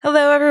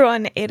Hello,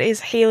 everyone. It is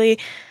Haley.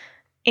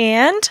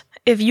 And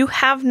if you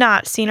have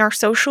not seen our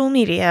social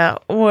media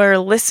or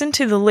listened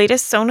to the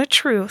latest Zone of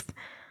Truth,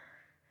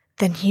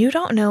 then you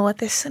don't know what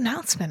this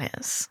announcement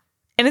is.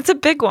 And it's a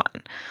big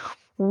one.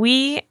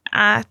 We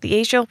at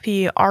the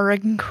HLP are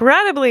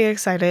incredibly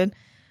excited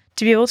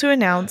to be able to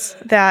announce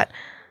that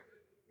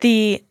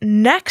the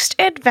next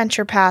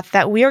adventure path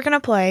that we are going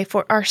to play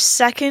for our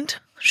second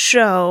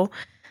show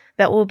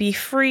that will be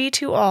free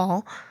to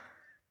all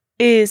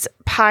is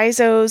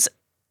Paizo's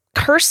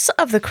Curse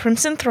of the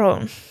Crimson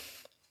Throne.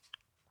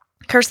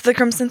 Curse of the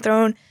Crimson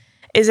Throne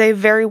is a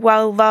very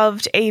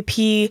well-loved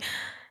AP,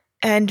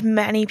 and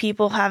many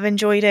people have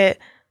enjoyed it,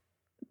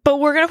 but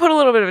we're going to put a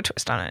little bit of a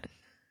twist on it.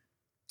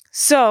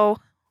 So,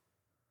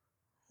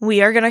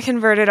 we are going to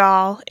convert it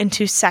all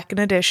into second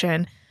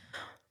edition.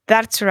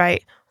 That's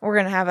right. We're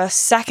going to have a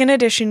second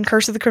edition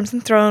Curse of the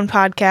Crimson Throne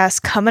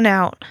podcast coming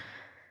out.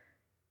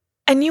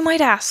 And you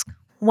might ask,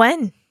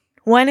 when?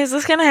 When is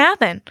this going to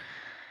happen?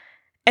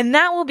 And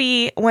that will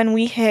be when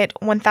we hit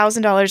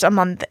 $1,000 a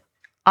month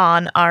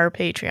on our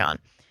Patreon.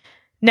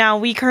 Now,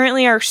 we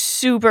currently are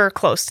super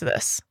close to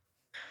this.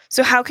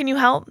 So how can you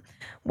help?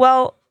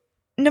 Well,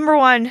 number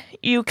one,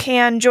 you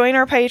can join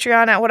our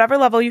Patreon at whatever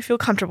level you feel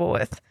comfortable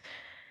with.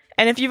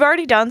 And if you've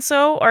already done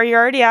so, or you're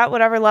already at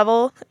whatever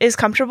level is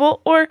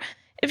comfortable, or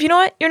if you know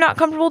what, you're not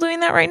comfortable doing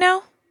that right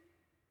now,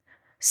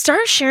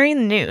 start sharing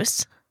the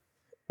news.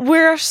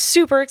 We're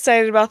super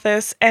excited about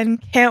this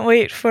and can't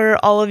wait for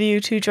all of you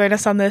to join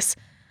us on this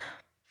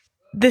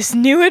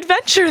new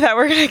adventure that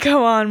we're going to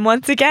go on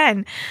once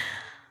again.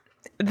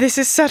 This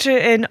is such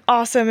an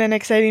awesome and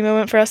exciting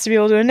moment for us to be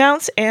able to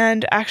announce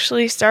and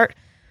actually start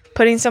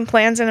putting some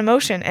plans in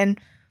motion. And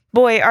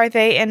boy, are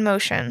they in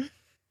motion.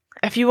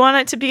 If you want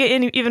it to be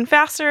even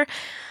faster,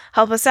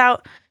 help us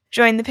out.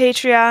 Join the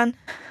Patreon.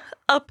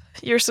 Up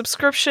your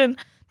subscription.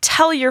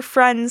 Tell your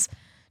friends.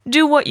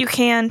 Do what you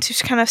can to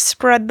kind of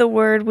spread the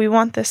word. We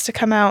want this to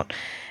come out,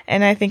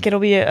 and I think it'll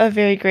be a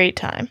very great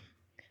time.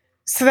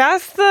 So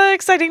that's the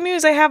exciting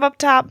news I have up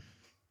top.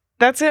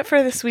 That's it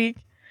for this week.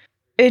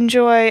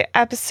 Enjoy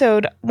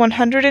episode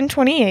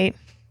 128.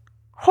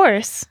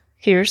 Horace,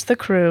 here's the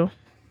crew.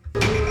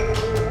 Do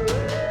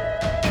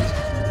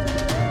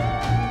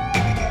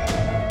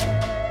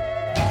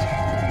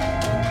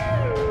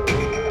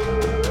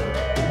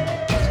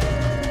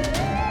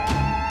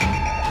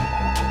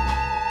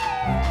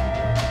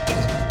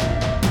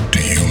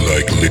you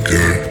like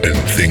liquor and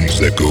things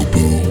that go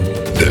boo?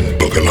 Then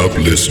buckle up,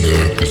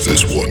 listener, because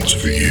this one's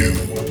for you.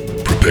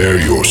 Prepare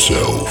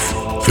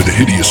yourself for the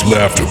Hideous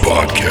Laughter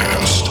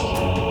Podcast.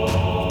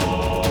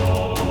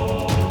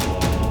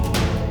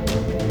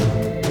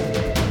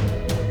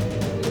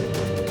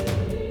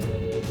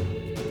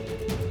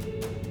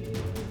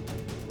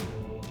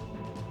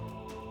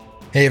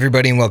 Hey,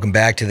 everybody, and welcome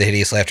back to the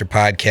Hideous Laughter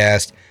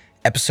Podcast,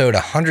 episode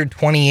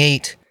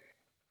 128.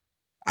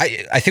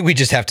 I think we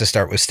just have to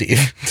start with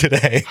Steve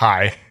today.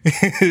 Hi.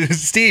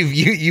 Steve,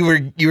 you were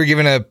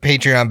given a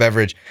Patreon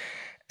beverage,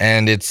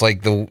 and it's like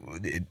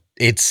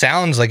it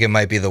sounds like it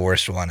might be the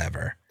worst one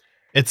ever.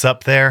 It's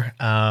up there.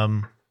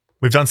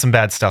 We've done some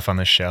bad stuff on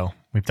this show.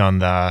 We've done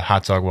the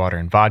hot dog water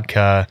and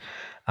vodka.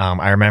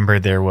 I remember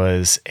there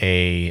was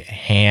a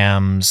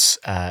Ham's...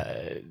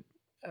 The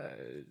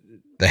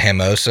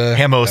Hamosa?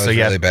 Hamosa, was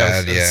yeah. really bad,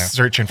 I was yeah.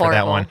 searching for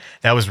that Horrible. one.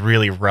 That was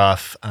really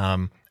rough.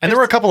 And there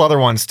were a couple other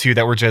ones, too,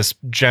 that were just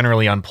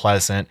generally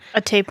unpleasant.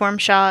 A tapeworm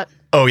shot.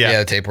 Oh, yeah. Yeah,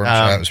 the tapeworm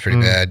shot was pretty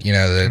bad. You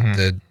know,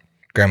 the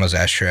grandma's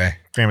ashtray.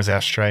 Grandma's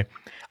ashtray.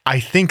 I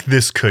think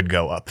this could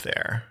go up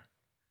there,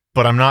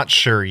 but I'm not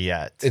sure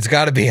yet. It's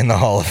got to be in the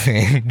Hall of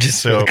Fame,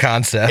 just for the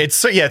concept. It's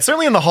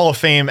certainly in the Hall of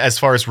Fame as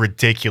far as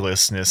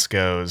ridiculousness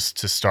goes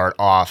to start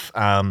off.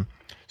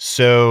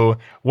 So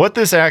what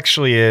this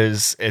actually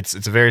is, it's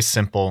a very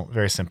simple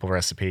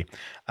recipe.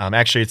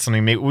 Actually, it's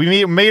something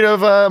we may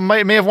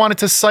have wanted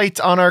to cite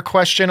on our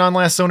question on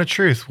Last Zone of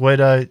Truth. What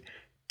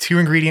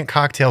 2-ingredient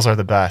cocktails are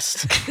the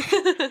best?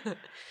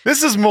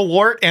 This is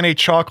Malort and a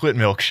chocolate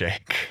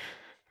milkshake.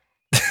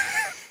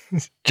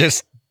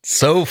 Just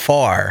so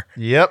far.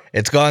 Yep.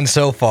 It's gone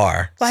so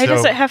far. Why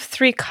does it have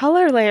 3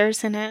 color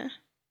layers in it?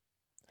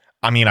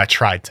 I mean, I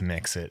tried to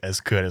mix it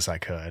as good as I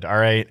could. All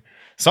right.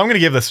 So I'm going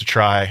to give this a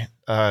try.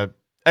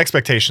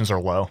 Expectations are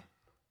low.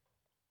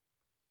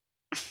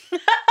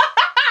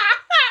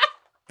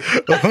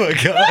 Oh my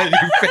God,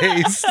 your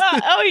face.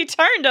 Oh, he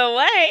turned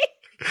away.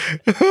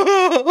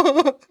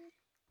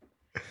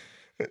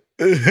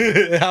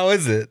 How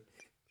is it?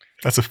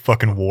 That's a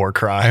fucking war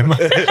crime.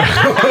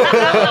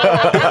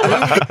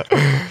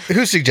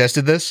 Who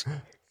suggested this?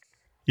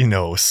 You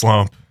know,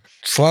 Slump.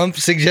 Slump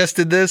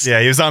suggested this?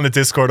 Yeah, he was on the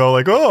Discord all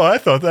like, oh, I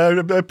thought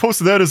that I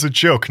posted that as a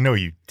joke. No,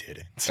 you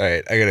didn't. All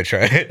right, I gotta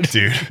try it.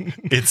 Dude,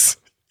 it's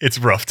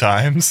rough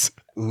times.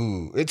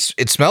 Ooh,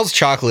 it smells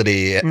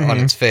chocolatey on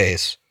its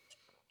face.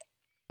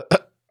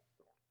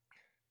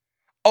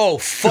 Oh,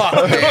 fuck,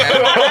 man.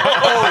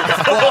 Oh,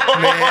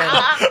 fuck, man.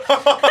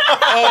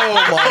 Oh,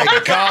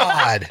 my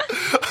God.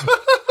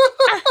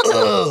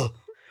 Ugh.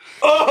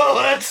 Oh,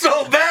 that's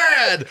so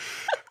bad.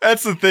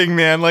 That's the thing,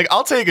 man. Like,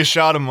 I'll take a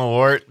shot of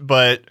Malort,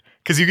 but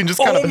because you can just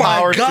kind of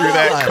power through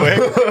that quick.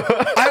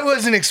 I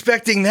wasn't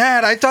expecting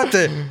that. I thought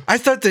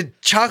the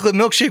chocolate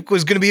milkshake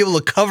was going to be able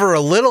to cover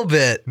a little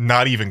bit.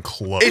 Not even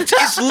close.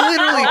 It's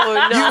literally,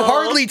 you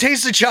hardly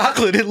taste the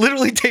chocolate. It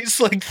literally tastes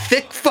like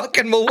thick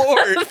fucking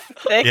Malort.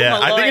 Thick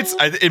I Malort.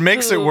 think it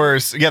makes it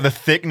worse. Yeah, the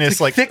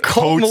thickness like thick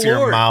cold coats your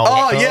Malort. mouth.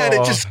 Oh yeah, and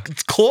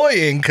it's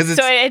cloying because it's.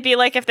 So it'd be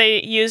like if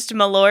they used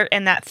Malort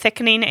and that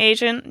thickening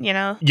agent,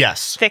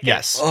 Yes. Thick.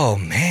 Yes. Oh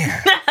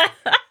man,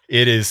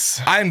 It is.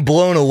 I'm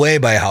blown away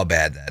by how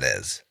bad that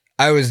is.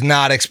 I was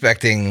not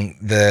expecting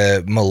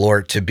the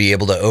Malort to be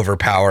able to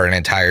overpower an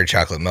entire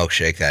chocolate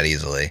milkshake that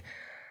easily.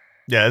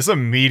 Yeah, it's a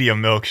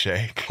medium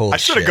milkshake. Holy I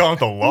should have shit. gone with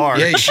the large.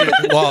 Yeah, you should.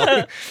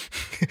 Well,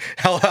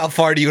 how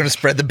far do you want to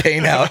spread the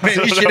pain out?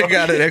 Maybe you should have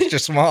got it extra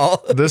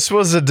small. This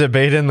was a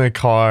debate in the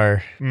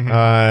car,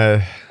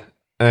 and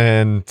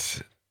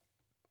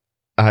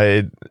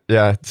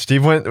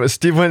Steve went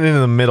into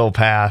the middle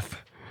path.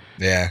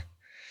 Yeah.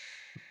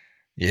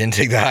 You didn't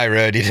take the high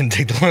road. You didn't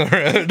take the low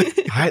road.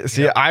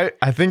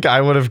 I think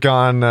I would have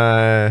gone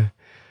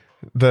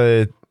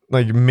the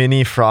like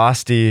mini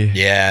frosty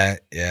Yeah.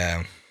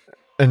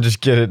 and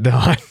just get it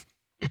done.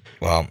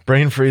 Well,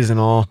 Brain freeze and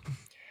all.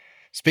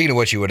 speaking of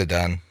what you would have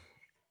done,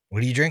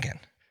 what are you drinking?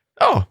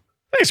 Oh,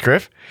 thanks,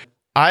 Griff.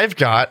 I've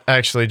got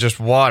actually just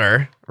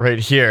water right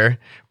here,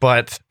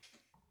 but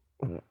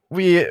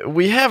we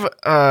have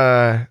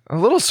a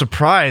little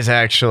surprise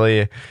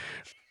actually.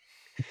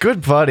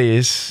 Good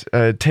buddies,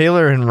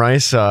 Taylor and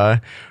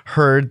Risa,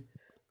 heard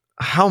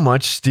how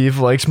much Steve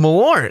likes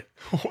Malort.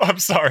 I'm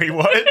sorry,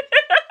 what?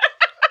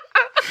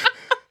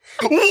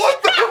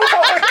 What the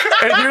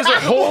fuck? And here's a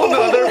whole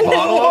nother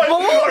bottle of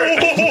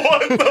Malort.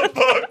 What the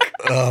fuck?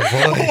 Oh,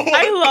 boy.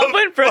 I love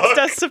when Brooks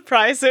does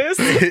surprises.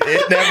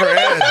 It never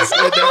ends.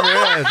 It never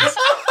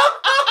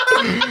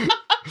ends.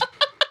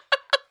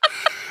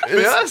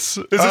 Yes.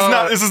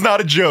 This is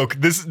not a joke.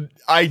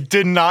 I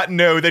did not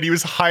know that he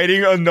was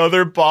hiding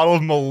another bottle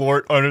of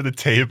Malort under the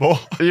table.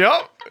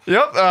 Yep.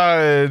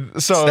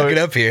 So Snuck it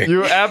up here.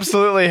 You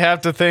absolutely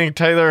have to thank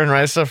Taylor and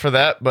Risa for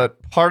that.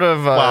 But part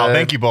of Wow,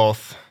 thank you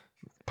both.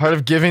 Part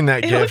of giving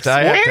that gift, looks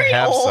I have to very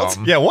have old.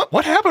 some. Yeah,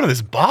 what happened to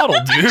this bottle,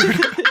 dude?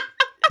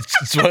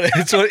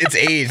 It's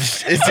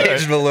aged. It's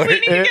aged Malort. We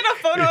need to get a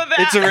photo of that.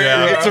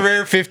 It's a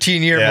rare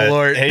 15-year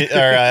Malort. Hey,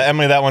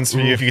 Emily, that one's for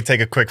you. If you could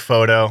take a quick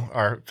photo,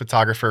 our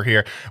photographer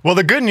here. Well,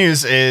 the good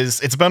news is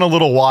it's been a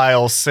little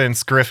while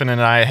since Griffin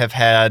and I have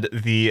had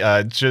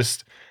the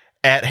just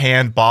at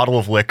hand bottle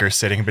of liquor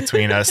sitting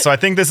between us. So I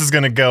think this is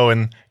going to go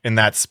in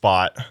that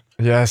spot.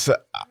 Yes,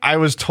 I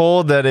was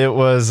told that it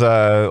was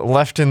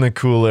left in the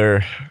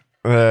cooler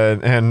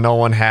and no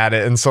one had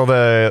it, and so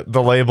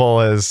the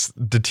label is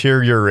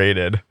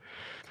deteriorated.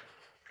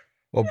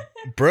 Well,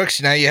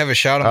 Brooks, now you have a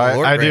shot of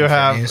Malort. I do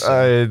right in front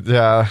of you,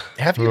 have. so-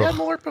 Have you had Ugh.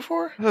 Malort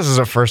before? This is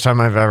the first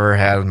time I've ever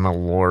had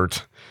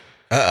Malort.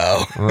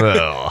 Uh-oh.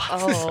 Ugh.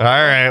 Oh. All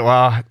right,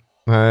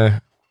 well,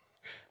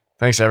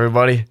 thanks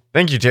everybody.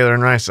 Thank you, Taylor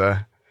and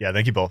Risa. Yeah,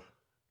 thank you both.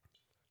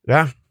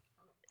 Yeah,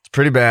 it's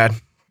pretty bad.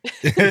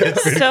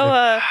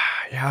 So,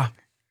 Yeah.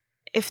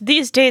 if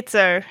these dates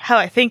are how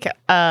I think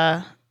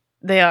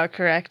they are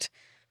correct,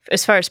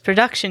 as far as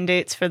production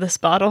dates for this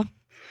bottle,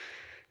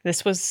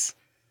 this was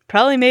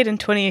probably made in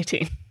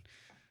 2018.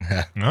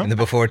 In the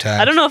before time.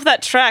 I don't know if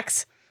that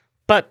tracks,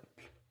 but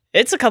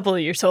it's a couple of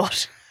years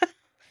old.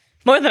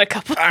 More than a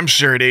couple. I'm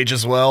sure it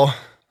ages well.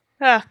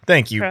 Ah,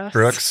 Thank you, Gross.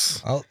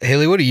 Brooks. Well,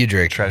 Haley, what do you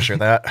drink? Treasure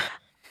that.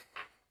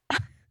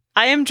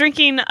 I am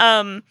drinking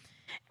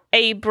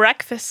a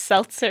breakfast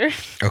seltzer.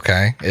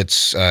 Okay.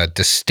 It's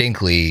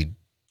distinctly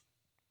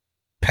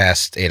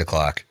past 8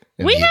 o'clock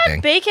in We the had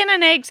evening. bacon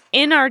and eggs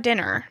in our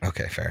dinner.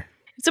 Okay, fair.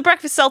 It's a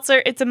breakfast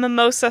seltzer. It's a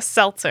mimosa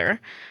seltzer.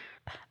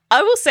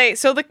 I will say,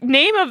 so the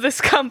name of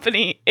this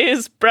company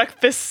is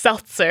Breakfast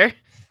Seltzer.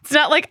 It's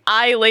not like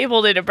I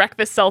labeled it a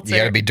breakfast seltzer.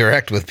 You got to be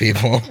direct with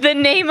people. The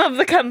name of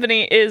the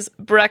company is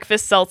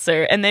Breakfast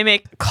Seltzer, and they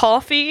make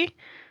coffee,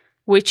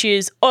 which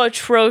is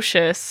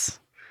atrocious,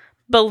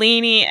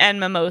 Bellini, and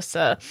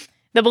mimosa.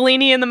 The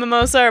Bellini and the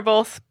mimosa are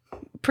both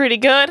pretty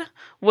good.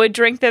 Would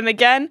drink them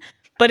again,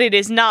 but it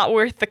is not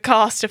worth the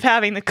cost of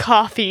having the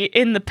coffee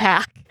in the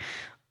pack.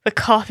 The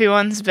coffee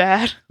one's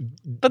bad,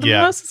 but the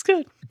mimosa's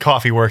good.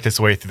 Coffee worked its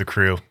way through the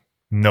crew.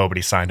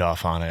 Nobody signed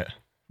off on it.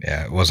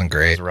 Yeah, it wasn't It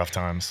great. was rough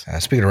times.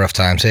 Speaking of rough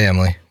times, hey,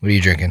 Emily, what are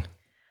you drinking?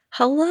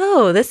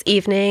 Hello. This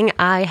evening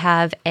I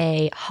have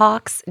a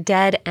Hawk's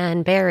Dead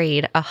and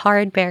Buried, a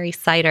hard berry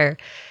cider.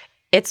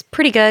 It's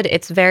pretty good.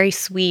 It's very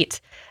sweet.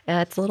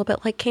 It's a little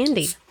bit like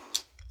candy.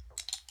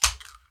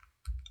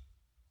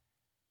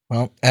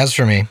 Well, as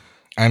for me,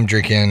 I'm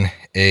drinking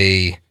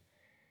a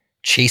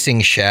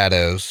Chasing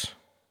Shadows.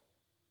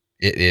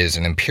 It is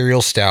an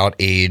imperial stout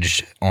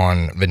aged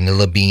on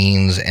vanilla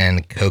beans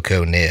and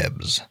cocoa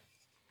nibs.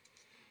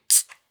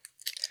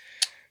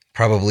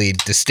 Probably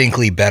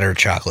distinctly better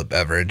chocolate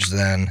beverage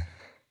than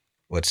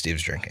what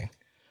Steve's drinking.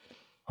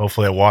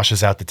 Hopefully it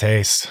washes out the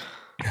taste.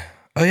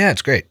 Oh yeah,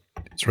 it's great.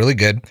 It's really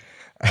good.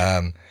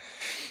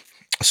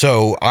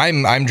 So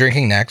I'm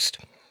drinking next.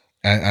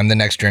 I'm the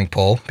next drink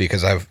pull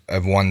because I've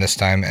won this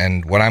time.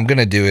 And what I'm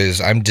gonna do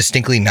is I'm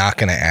distinctly not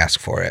gonna ask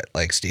for it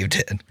like Steve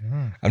did.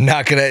 I'm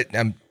not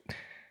gonna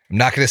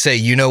say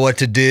you know what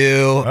to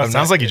do. Well, it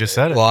sounds like you just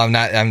said it. Well, I'm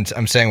not.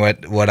 I'm saying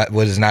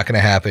what is not gonna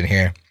happen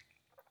here.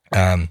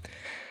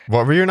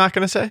 What were you not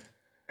going to say?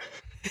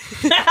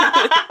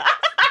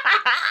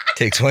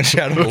 Takes one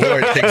shot of the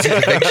Lord, thinks he's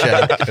a big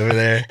shot over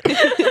there.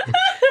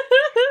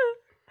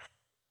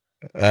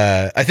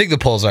 I think the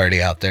poll's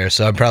already out there,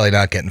 so I'm probably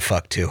not getting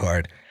fucked too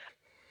hard.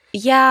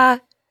 Yeah.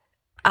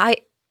 I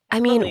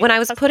mean, when I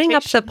was putting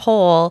up the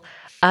poll,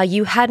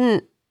 you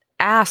hadn't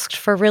asked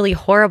for really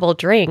horrible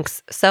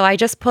drinks. So I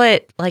just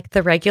put like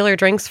the regular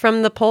drinks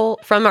from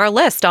our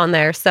list on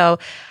there. So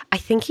I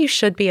think you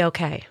should be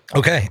okay.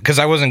 Okay, because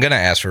I wasn't going to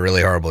ask for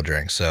really horrible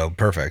drinks, so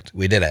perfect.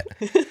 We did it.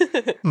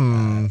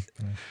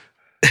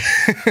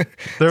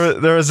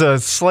 There was a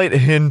slight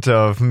hint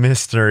of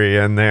mystery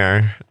in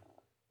there.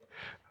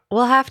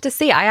 We'll have to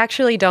see. I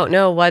actually don't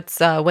know what's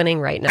winning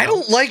right now. I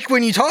don't like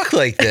when you talk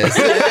like this.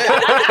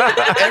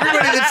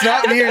 Everybody that's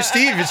not me or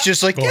Steve, it's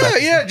just like,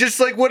 yeah, just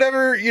like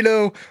whatever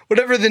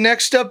the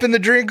next up in the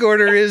drink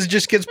order is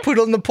just gets put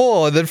on the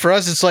poll. And then for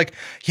us, it's like,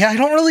 yeah, I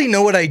don't really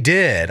know what I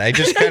did. I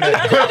just kind of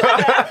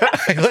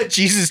I let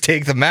Jesus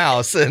take the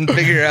mouse and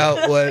figure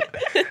out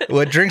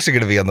what drinks are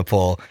going to be on the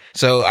poll.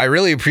 So I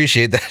really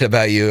appreciate that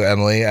about you,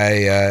 Emily.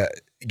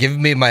 Give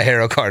me my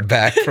hero card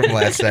back from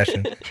last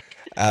session.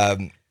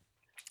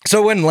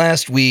 So when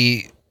last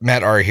we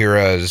met our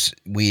heroes,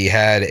 we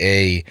had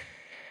a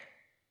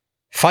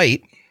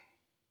fight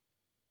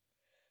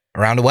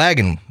around a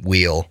wagon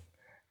wheel,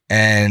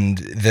 and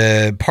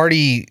the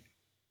party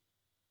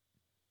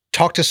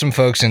talked to some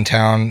folks in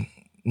town,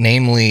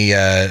 namely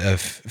a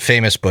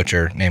famous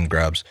butcher named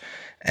Grubbs,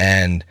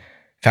 and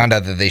found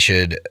out that they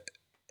should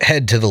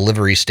head to the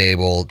livery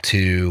stable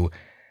to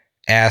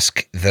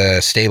ask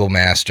the stable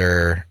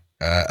master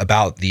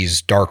about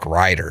these dark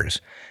riders.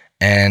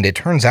 And it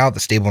turns out the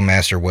stable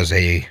master was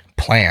a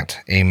plant,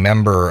 a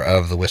member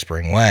of the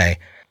Whispering Way,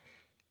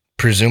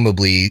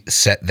 presumably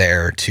set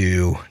there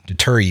to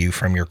deter you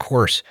from your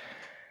course.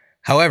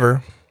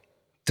 However,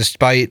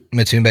 despite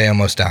Matumbe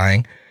almost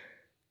dying,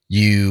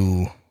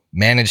 you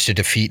managed to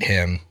defeat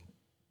him,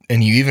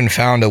 and you even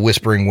found a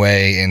Whispering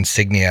Way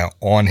insignia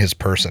on his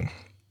person.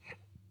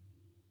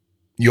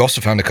 You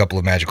also found a couple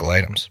of magical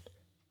items.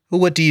 Well,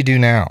 what do you do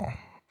now?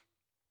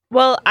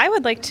 Well, I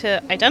would like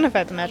to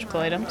identify the magical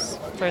items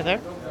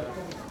further.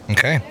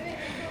 Okay.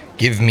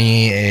 Give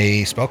me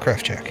a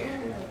spellcraft check.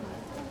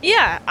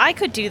 Yeah, I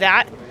could do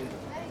that.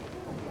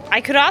 I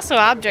could also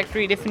object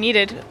read if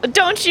needed.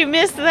 Don't you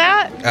miss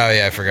that? Oh,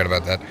 yeah, I forgot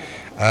about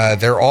that.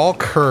 They're all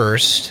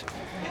cursed.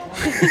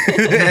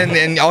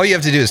 and all you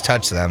have to do is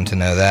touch them to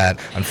know that.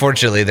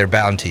 Unfortunately, they're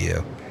bound to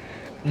you.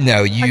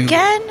 No,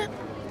 Again?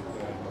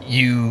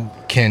 You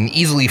can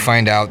easily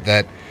find out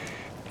that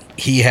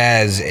he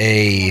has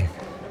a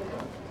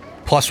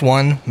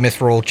 +1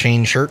 mithril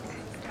chain shirt,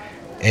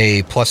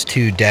 a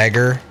 +2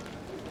 dagger,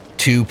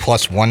 2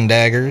 +1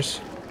 daggers,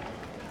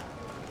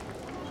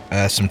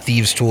 some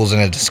thieves' tools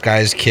and a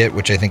disguise kit,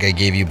 which I think I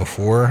gave you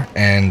before,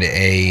 and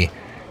a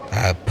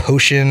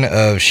potion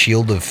of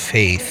Shield of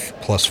Faith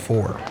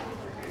 +4.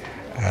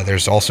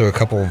 There's also a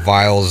couple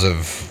vials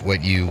of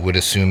what you would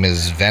assume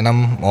is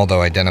venom,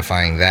 although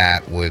identifying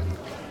that would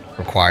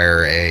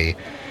require a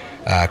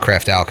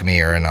craft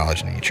alchemy or a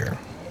knowledge nature.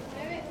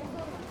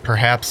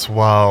 Perhaps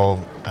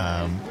while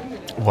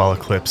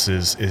Eclipse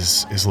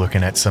is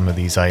looking at some of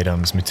these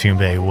items,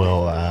 Matumbe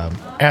will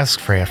ask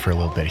Freya for a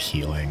little bit of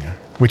healing,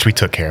 which we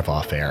took care of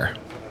off air.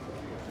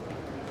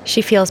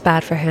 She feels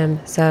bad for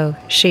him, so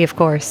she, of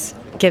course,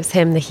 gives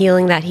him the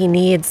healing that he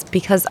needs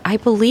because I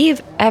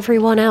believe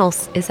everyone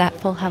else is at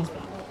full health.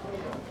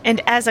 And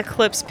as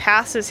Eclipse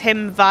passes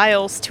him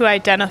vials to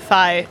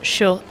identify,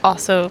 she'll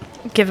also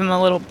give him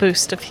a little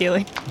boost of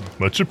healing.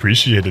 Much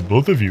appreciated,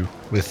 both of you.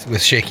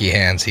 With shaky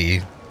hands, he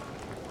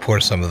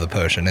pours some of the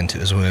potion into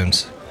his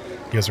wounds.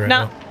 You guys right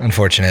No. now?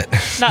 Unfortunate.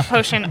 Not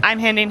potion. I'm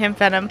handing him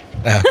venom.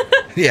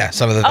 Yeah,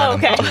 some of the Oh,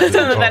 venom. okay.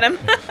 Some of the venom.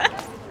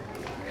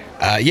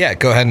 Yeah,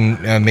 go ahead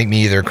and make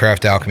me either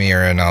craft alchemy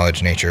or a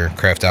knowledge nature.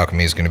 Craft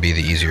alchemy is going to be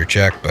the easier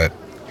check, but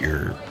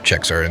your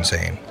checks are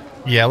insane.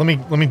 Yeah, let me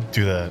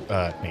do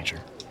the nature.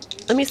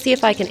 Let me see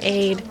if I can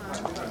aid.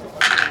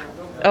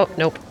 Oh,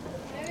 nope.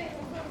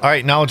 All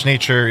right, knowledge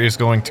nature is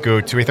going to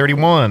go to a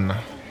 31.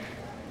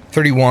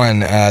 31.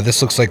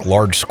 This looks like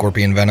large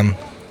scorpion venom.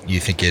 You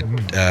think it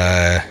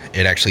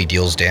actually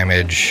deals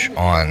damage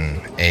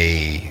on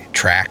a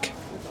track,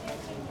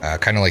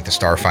 kind of like the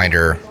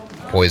Starfinder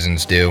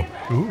poisons do.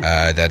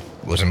 That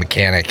was a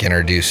mechanic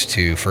introduced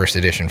to first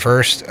edition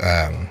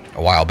a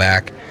while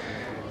back,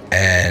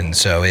 and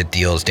so it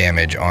deals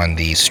damage on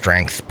the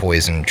strength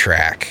poison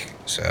track.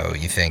 So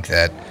you think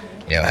that,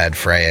 had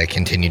Freya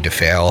continued to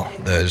fail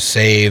those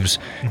saves,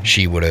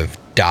 she would have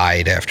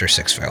died after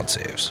 6 failed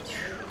saves.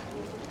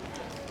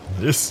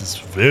 This is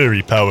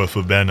very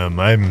powerful venom.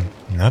 I'm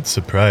not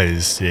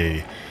surprised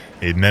a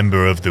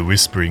member of the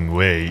Whispering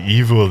Way,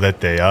 evil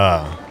that they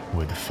are,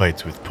 would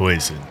fight with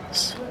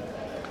poisons.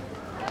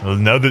 Well,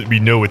 now that we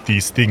know what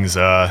these things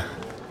are,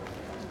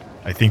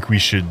 I think we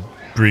should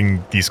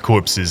bring these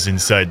corpses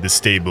inside the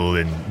stable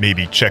and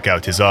maybe check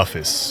out his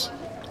office,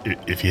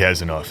 if he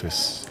has an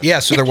office. Yeah,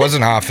 so there was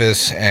an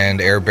office,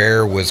 and Air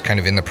Bear was kind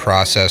of in the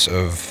process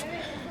of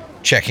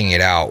checking it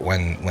out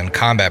when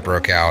combat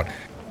broke out.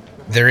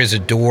 There is a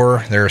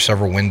door. There are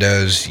several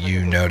windows.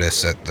 You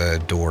notice that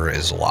the door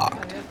is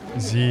locked.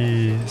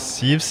 The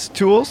thieves'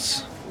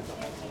 tools?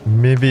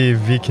 Maybe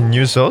we can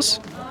use those?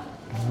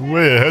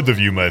 Way ahead of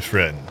you, my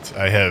friend.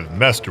 I have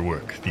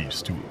masterwork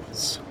thieves'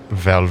 tools.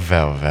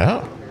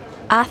 Well.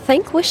 I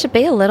think we should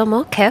be a little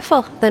more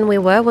careful than we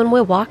were when we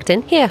walked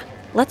in here.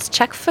 Let's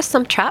check for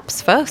some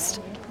traps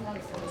first.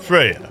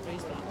 Freya,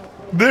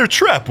 their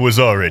trap was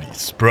already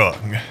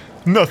sprung.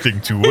 Nothing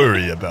to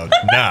worry about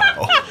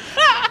now.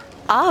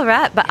 All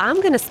right, but I'm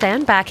going to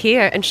stand back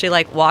here. And she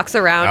walks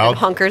around and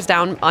hunkers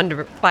down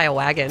under by a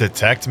wagon.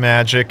 Detect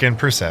magic and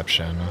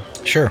perception.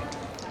 Sure.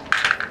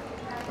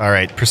 All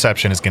right,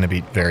 perception is going to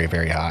be very,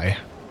 very high.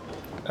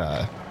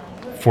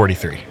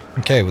 43.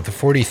 Okay, with the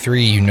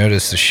 43, you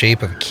notice the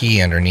shape of a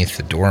key underneath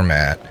the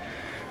doormat,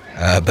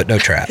 but no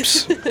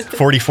traps.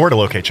 44 to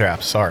locate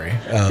traps, sorry.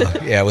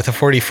 Yeah, with the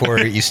 44,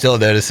 you still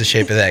notice the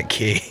shape of that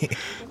key.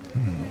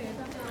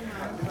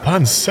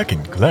 Upon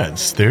second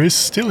glance, there is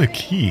still a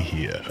key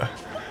here.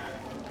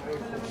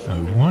 I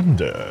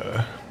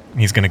wonder.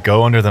 He's going to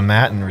go under the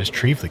mat and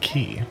retrieve the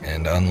key.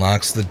 And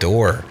unlocks the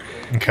door.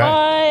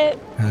 Okay.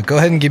 Go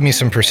ahead and give me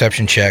some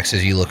perception checks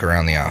as you look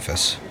around the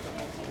office.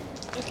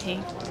 Okay.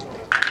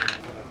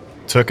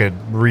 Took a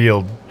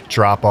real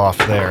drop off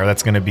there.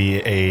 That's going to be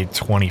a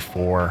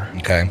 24.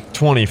 Okay.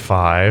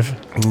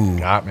 25. Ooh.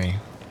 Got me.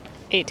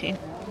 18.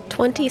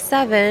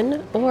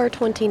 27 or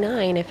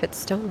 29 if it's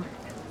stone.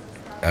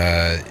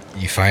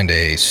 You find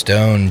a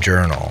stone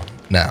journal.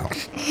 No.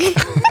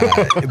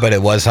 But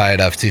it was high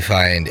enough to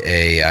find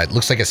it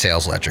looks like a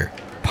sales ledger.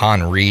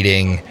 Upon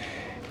reading,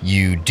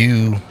 you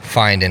do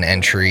find an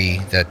entry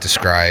that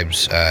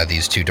describes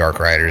these two Dark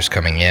Riders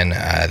coming in.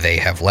 They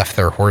have left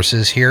their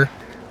horses here.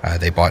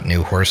 They bought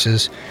new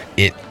horses.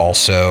 It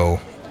also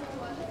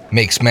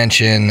makes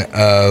mention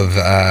of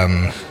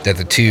that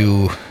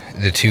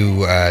the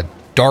two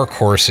dark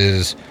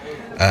horses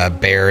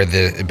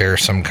bear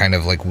some kind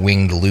of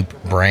winged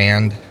loop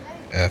brand,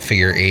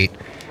 figure 8,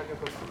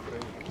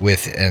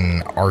 with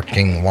an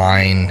arcing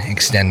line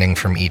extending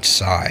from each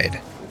side.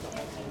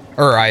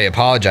 Or I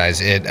apologize.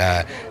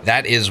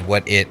 That is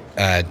what it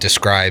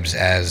describes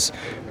as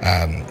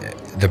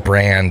the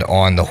brand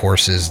on the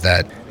horses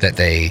that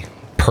they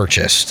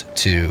purchased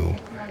to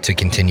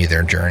continue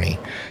their journey.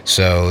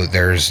 So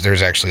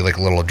there's actually a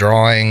little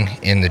drawing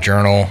in the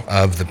journal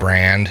of the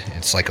brand.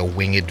 It's like a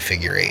winged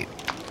figure 8.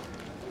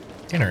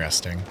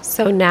 Interesting.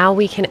 So now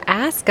we can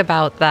ask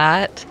about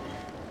that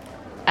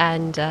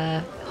and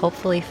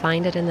hopefully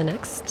find it in the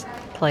next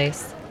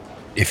place.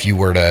 If you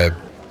were to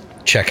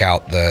check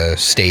out the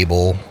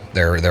stable,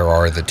 there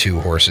are the two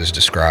horses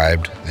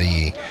described,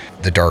 the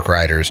Dark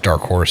Riders,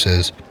 dark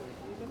horses,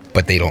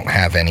 but they don't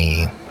have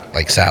any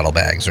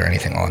saddlebags or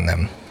anything on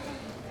them.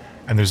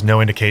 And there's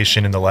no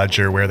indication in the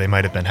ledger where they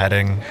might have been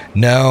heading.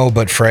 No,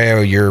 but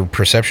Freya, your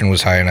perception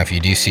was high enough. You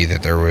do see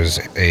that there was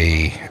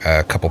a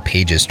couple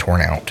pages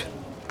torn out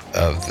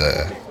of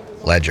the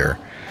ledger,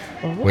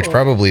 which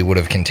probably would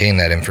have contained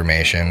that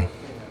information.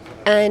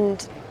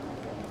 And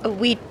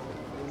we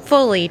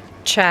fully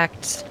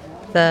checked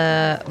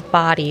the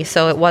body,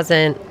 so it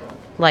wasn't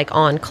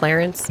on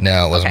clearance?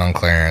 No, it wasn't on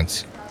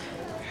clearance.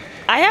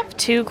 I have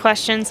 2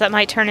 questions that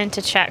might turn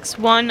into checks.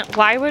 One,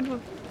 why would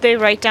they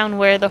write down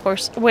where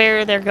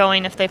they're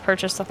going if they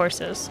purchase the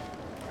horses?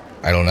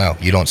 I don't know.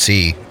 You don't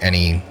see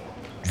any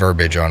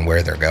verbiage on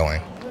where they're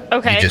going.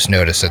 Okay. You just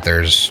notice that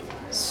there's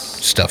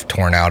stuff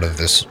torn out of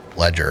this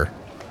ledger.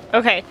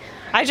 Okay.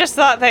 I just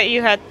thought that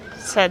you had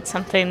said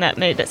something that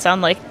made it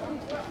sound like...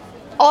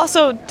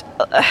 Also,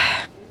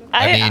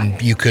 I mean,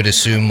 you could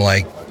assume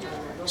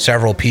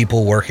several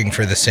people working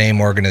for the same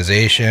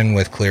organization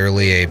with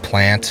clearly a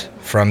plant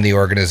from the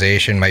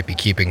organization might be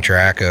keeping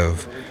track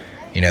of,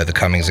 the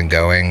comings and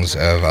goings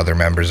of other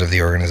members of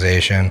the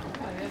organization.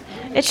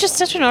 It's just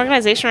such an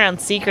organization around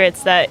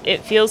secrets that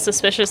it feels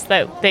suspicious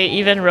that they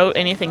even wrote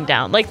anything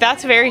down.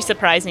 That's very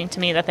surprising to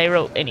me that they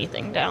wrote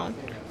anything down.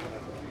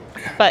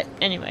 But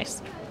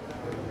anyways,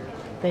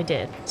 they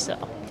did,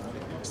 so.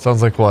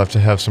 Sounds like we'll have to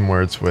have some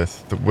words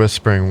with the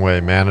Whispering Way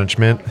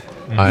management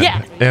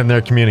and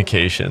their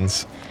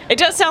communications. It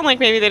does sound like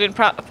maybe they didn't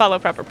follow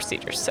proper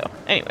procedures. So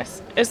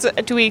anyways,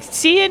 do we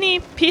see any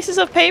pieces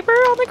of paper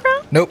on the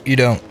ground? Nope, you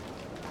don't.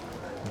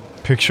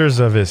 Pictures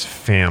of his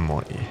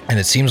family. And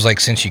it seems like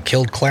since you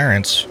killed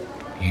Clarence,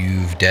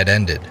 you've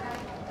dead-ended.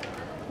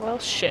 Well,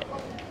 shit.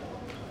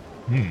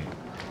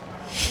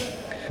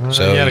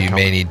 So you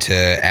may need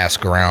to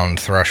ask around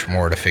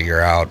Thrushmore to figure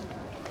out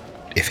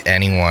if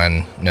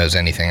anyone knows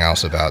anything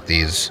else about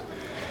these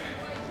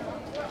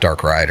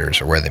Dark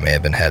Riders or where they may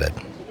have been headed.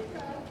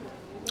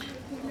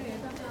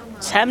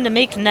 Time to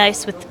make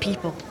nice with the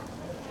people.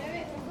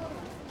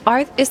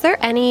 Is there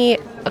any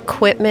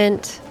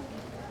equipment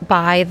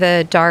by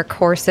the dark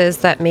horses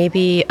that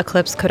maybe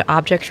Eclipse could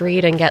object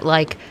read and get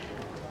like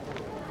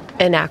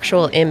an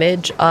actual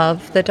image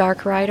of the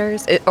dark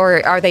riders?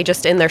 Or are they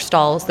just in their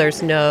stalls?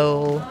 There's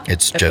no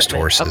It's just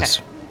equipment? horses.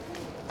 Okay.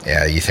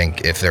 Yeah, you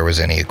think if there was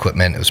any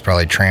equipment, it was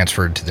probably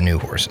transferred to the new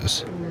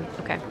horses.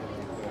 Okay.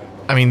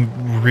 I mean,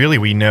 really,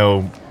 we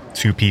know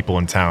two people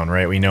in town,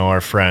 right? We know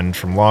our friend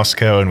from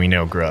Losco, and we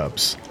know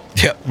Grubbs.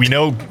 Yep. We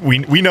know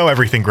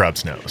everything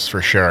Grubbs knows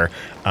for sure.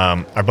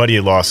 Our buddy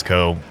at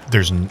Losco,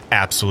 there's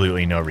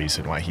absolutely no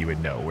reason why he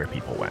would know where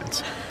people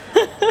went.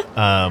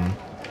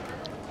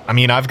 I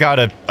mean, I've got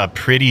a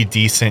pretty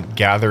decent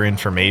gather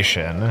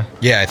information.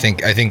 Yeah, I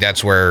think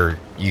that's where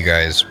you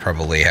guys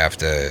probably have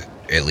to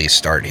at least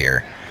start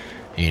here.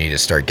 You need to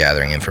start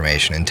gathering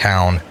information in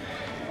town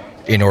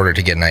in order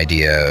to get an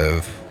idea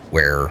of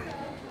where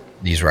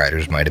these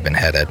riders might have been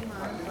headed.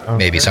 Okay.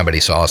 Maybe somebody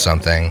saw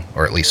something,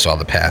 or at least saw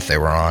the path they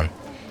were on.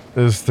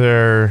 Is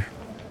there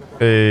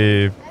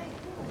a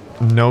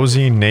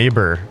nosy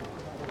neighbor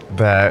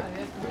that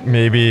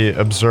maybe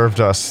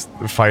observed us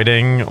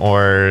fighting,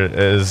 or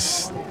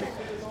is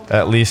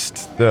at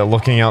least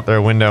looking out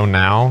their window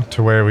now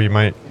to where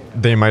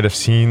they might have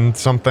seen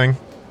something?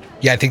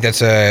 Yeah, I think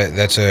that's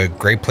a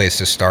great place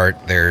to start.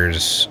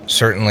 There's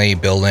certainly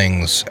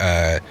buildings.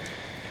 I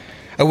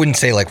wouldn't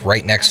say like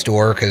right next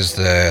door, because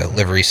the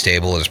livery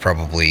stable is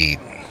probably,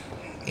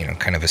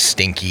 kind of a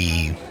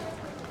stinky,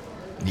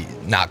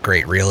 not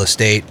great real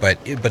estate. But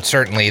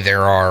certainly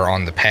there are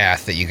on the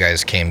path that you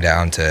guys came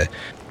down to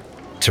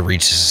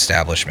reach this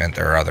establishment.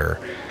 There are other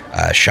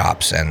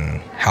shops and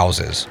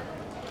houses.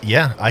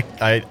 Yeah,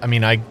 I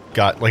mean, I've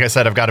got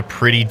a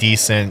pretty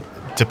decent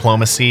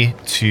diplomacy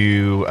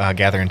to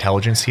gather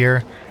intelligence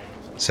here.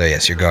 So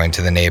yes, you're going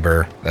to the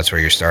neighbor. That's where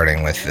you're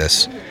starting with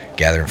this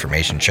gather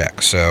information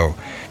check. So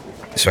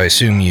I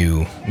assume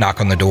you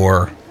knock on the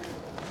door,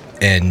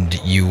 and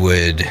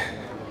you'd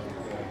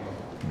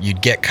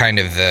get kind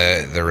of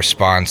the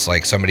response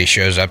like somebody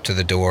shows up to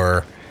the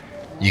door.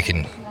 You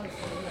can,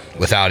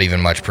 without even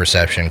much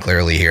perception,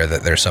 clearly hear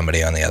that there's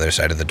somebody on the other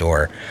side of the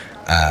door.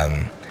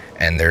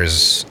 And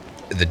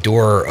the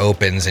door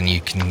opens, and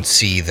you can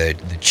see the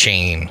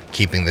chain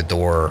keeping the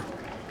door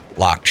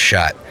locked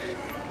shut.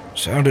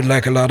 Sounded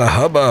like a lot of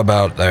hubbub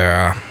out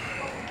there.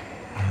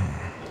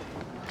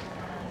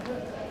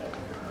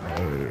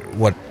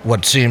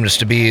 What seems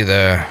to be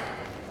the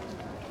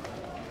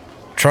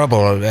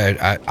trouble?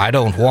 I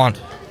don't want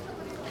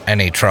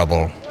any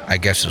trouble, I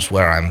guess is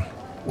where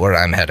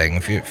I'm heading.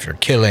 If you're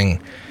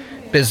killing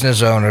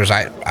business owners,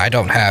 I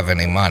don't have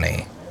any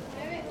money.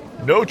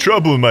 No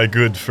trouble, my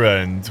good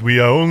friend. We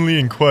are only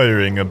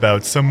inquiring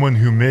about someone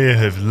who may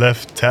have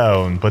left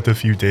town but a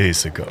few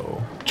days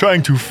ago.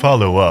 Trying to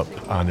follow up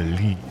on a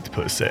lead,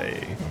 per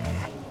se.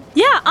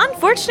 Yeah,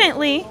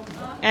 unfortunately.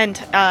 And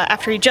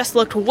after he just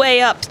looked way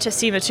up to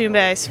see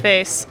Matumbe's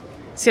face,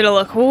 he's gonna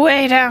look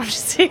way down to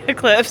see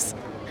Eclipse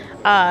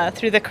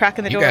through the crack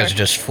in the door. You guys are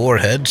just four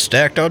heads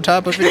stacked on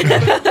top of each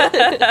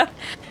other?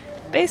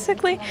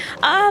 Basically.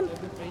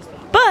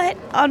 But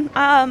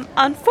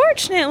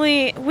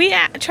unfortunately, we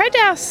tried to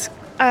ask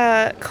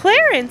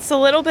Clarence a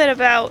little bit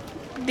about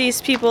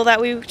these people that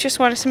we just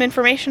wanted some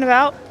information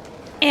about.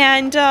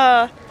 And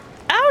out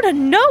of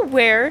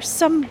nowhere,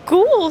 some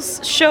ghouls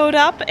showed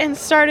up and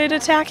started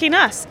attacking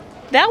us.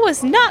 That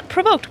was not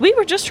provoked. We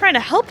were just trying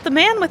to help the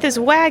man with his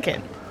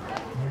wagon.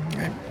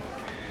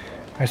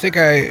 I think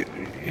I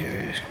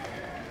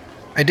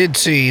did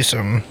see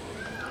some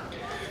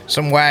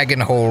wagon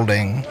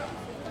holding.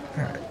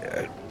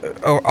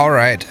 Oh, all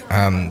right.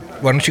 Why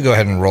don't you go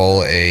ahead and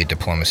roll a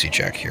diplomacy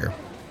check here?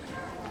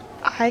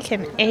 I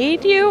can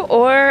aid you,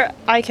 or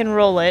I can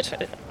roll it.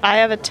 I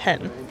have a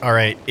 10. All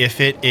right, if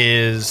it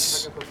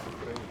is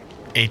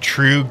a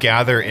true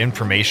gather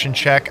information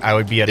check, I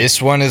would be at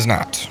This one is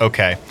not.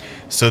 Okay,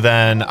 so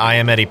then I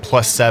am at a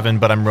 +7,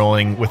 but I'm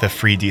rolling with a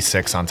free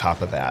d6 on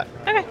top of that.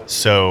 Okay.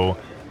 So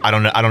I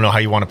don't know how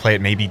you want to play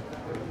it. Maybe,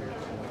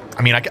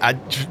 I mean, I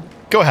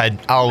go ahead.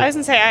 I was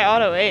gonna say I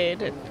auto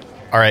aid.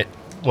 All right.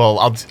 Well,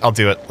 I'll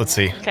do it. Let's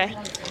see. Okay.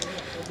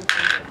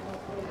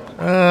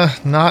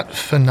 Not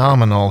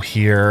phenomenal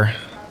here.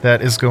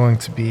 That is going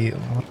to be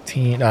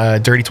 18,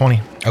 dirty 20.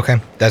 Okay,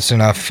 that's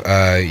enough.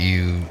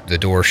 The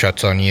door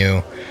shuts on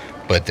you,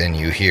 but then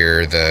you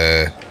hear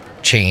the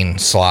chain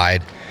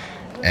slide,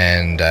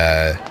 and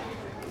the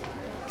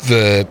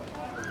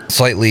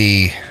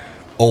slightly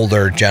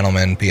older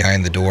gentleman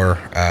behind the door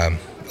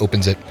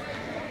opens it.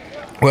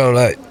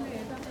 Well,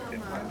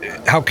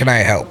 how can I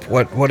help?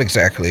 What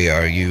exactly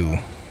are you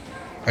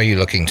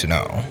looking to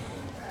know?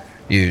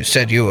 You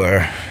said you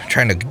were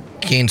trying to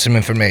gain some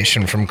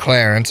information from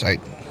Clarence. I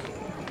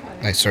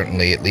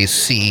certainly at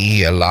least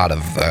see a lot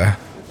of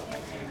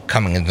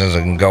comings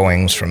and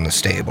goings from the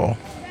stable,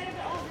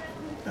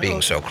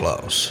 being so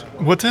close.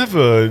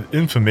 Whatever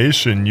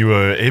information you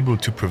are able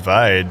to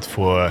provide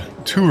for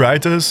two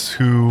riders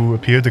who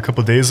appeared a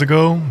couple days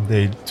ago,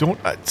 they don't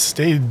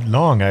stay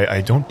long,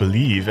 I don't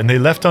believe, and they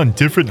left on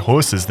different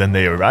horses than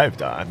they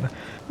arrived on.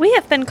 We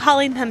have been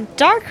calling them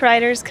dark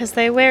riders because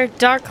they wear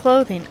dark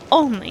clothing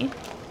only.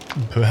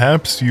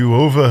 Perhaps you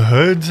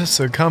overheard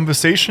some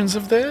conversations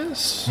of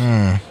theirs?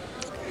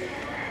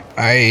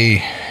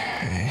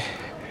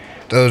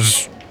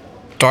 Those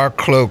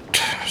dark-cloaked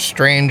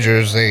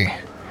strangers, they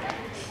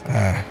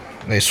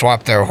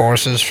swapped their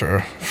horses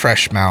for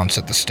fresh mounts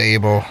at the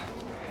stable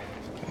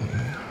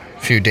a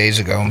few days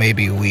ago,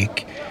 maybe a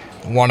week.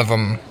 One of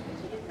them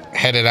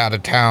headed out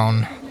of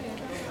town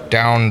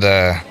down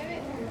the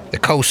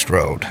coast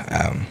road.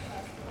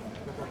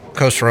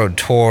 Coast road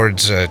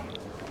towards a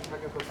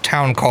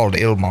town called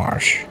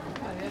Ilmarsh.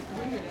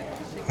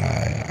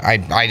 I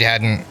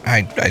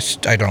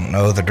don't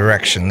know the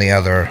direction the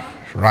other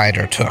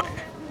rider took,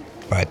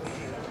 but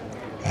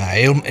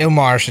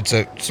Ilmarsh,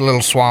 it's a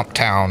little swamp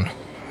town.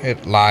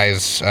 It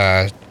lies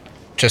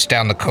just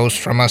down the coast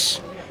from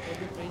us.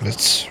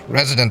 Its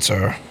residents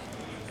they're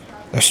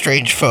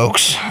strange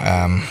folks.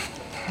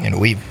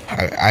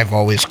 I've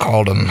always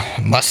called them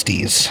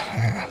musties.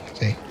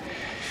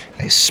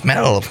 They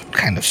smell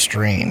kind of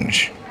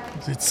strange.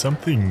 Is it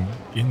something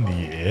in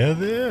the air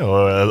there?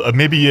 Or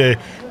maybe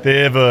they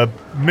have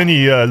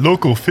many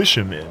local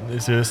fishermen?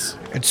 Is this...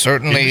 It's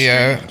certainly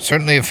a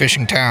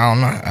fishing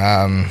town.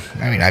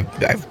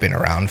 I've been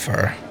around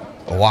for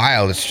a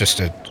while. It's just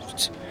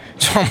it's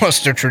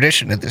almost a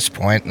tradition at this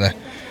point.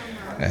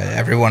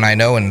 Everyone I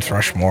know in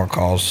Thrushmore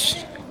calls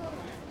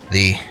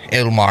the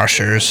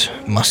Ilmarshers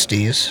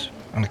musties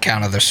on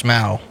account of their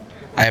smell.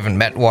 I haven't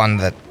met one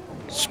that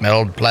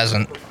smelled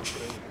pleasant.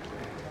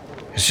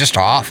 It's just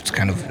off.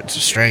 It's a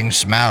strange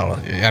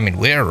smell. I mean,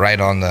 we're right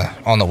on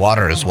the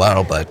water as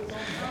well, but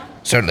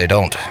certainly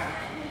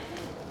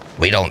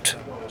we don't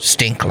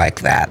stink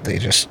like that. They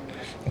just,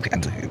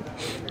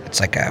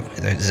 it's like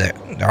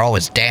they're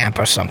always damp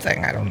or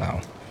something. I don't know.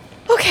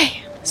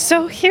 Okay,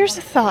 so here's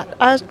a thought.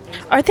 Are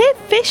they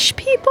fish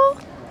people?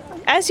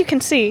 As you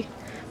can see,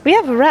 we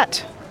have a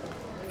rat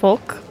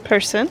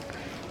person.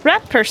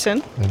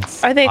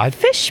 Are they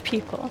fish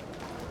people?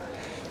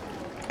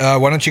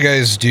 Why don't you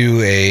guys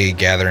do a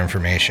gather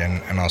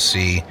information, and I'll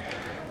see,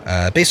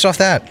 based off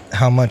that,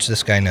 how much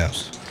this guy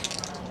knows.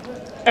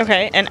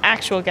 Okay, an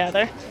actual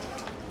gather.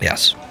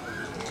 Yes.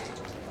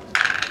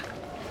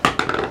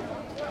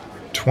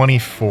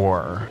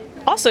 24.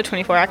 Also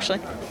 24, actually.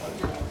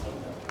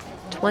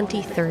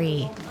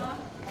 23.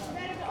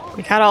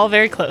 We got all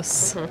very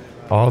close.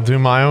 I'll do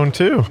my own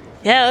too.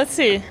 Yeah, let's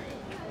see.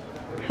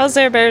 How's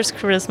their bear's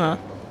charisma?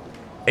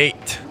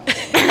 8.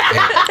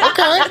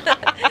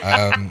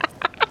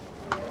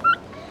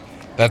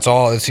 That's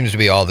all. It seems to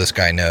be all this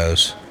guy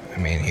knows. I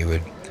mean, he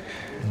would.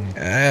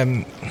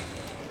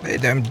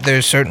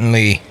 There's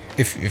certainly,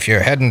 if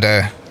you're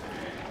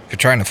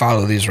trying to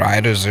follow these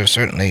riders, there's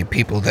certainly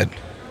people that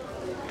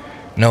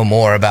know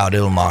more about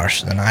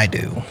Ilmarsh than I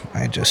do.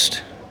 I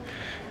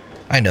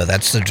know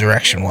that's the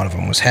direction one of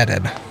them was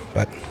headed,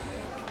 but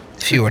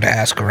if you were to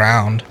ask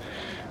around,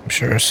 I'm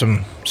sure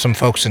some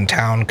folks in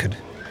town could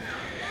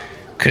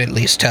at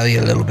least tell you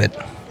a little bit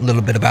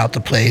about the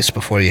place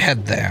before you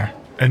head there.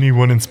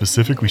 Anyone in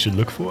specific we should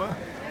look for?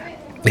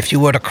 If you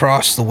were to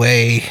cross the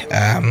way,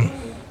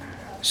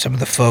 some of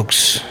the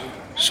folks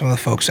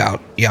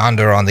out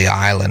yonder on the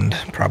island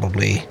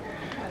probably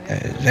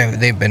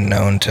they've been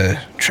known to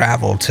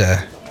travel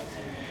to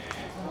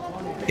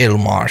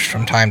Ilmarsh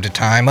from time to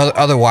time.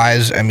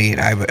 Otherwise, I mean,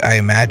 I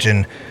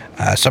imagine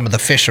some of the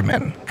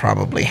fishermen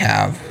probably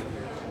have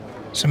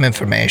some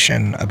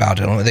information about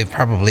Ilmarsh. They've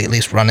probably at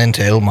least run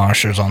into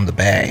Ilmarshers on the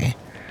bay.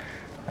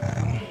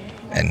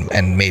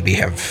 And maybe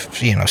have,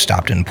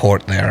 stopped in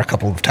port there a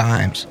couple of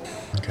times.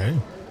 Okay.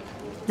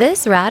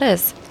 These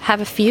riders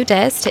have a few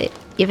days to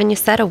even you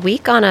said a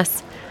week on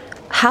us.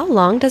 How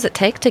long does it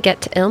take to get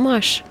to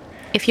Ilmarsh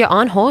if you're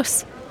on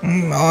horse?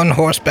 On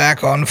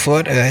horseback, on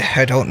foot,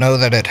 I don't know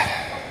that it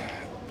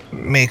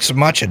makes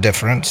much a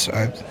difference.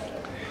 I'm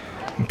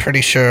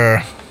pretty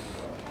sure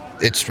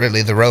it's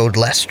really the road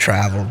less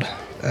traveled.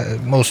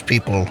 Most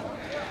people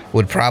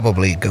would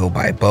probably go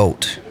by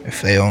boat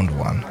if they owned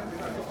one.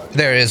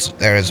 There is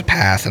a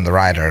path, and the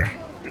rider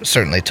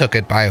certainly took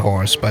it by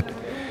horse, but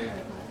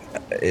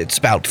it's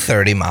about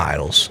 30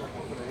 miles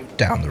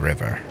down the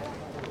river.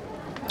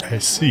 I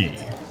see.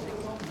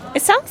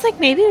 It sounds like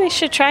maybe we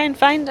should try and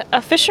find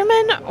a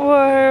fisherman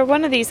or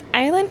one of these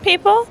island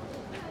people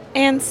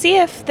and see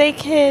if they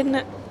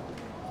can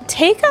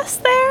take us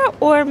there,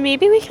 or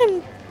maybe we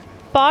can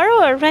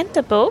borrow or rent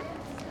a boat.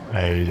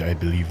 I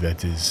believe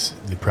that is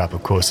the proper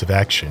course of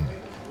action.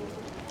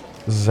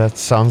 That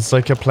sounds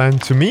like a plan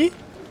to me.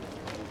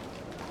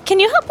 Can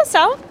you help us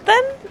out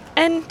then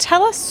and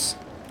tell us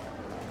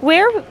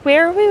where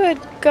we would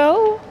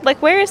go?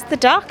 Like, where is the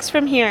docks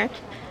from here?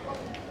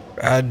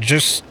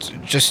 Just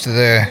to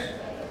the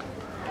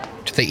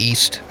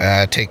east.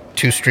 Take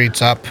 2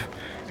 streets up,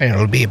 and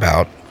it'll be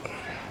about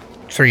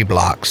 3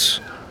 blocks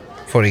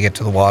before you get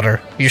to the water.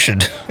 You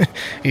should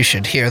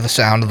hear the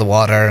sound of the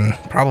water and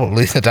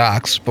probably the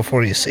docks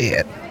before you see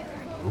it.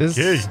 Is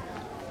Okay.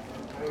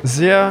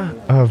 there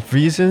a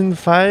reason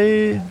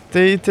why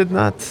they did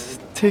not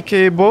take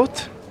a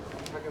boat?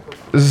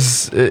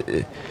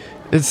 it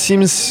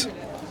seems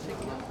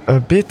a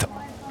bit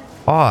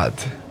odd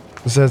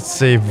that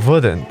they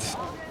wouldn't.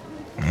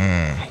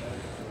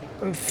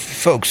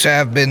 Folks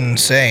have been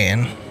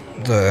saying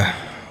the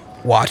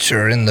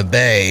Watcher in the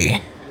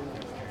Bay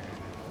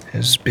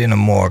has been a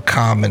more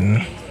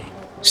common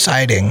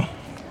sighting.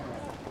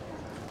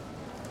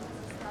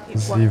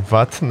 The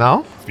what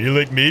now? Feel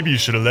like maybe you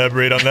should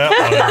elaborate on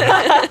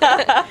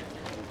that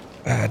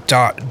one.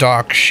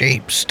 Dark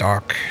shapes,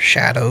 dark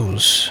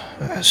shadows.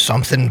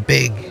 Something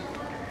big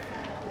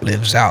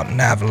lives out in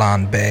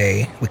Avalon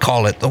Bay. We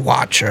call it the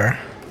Watcher.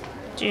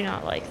 Do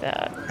not like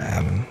that.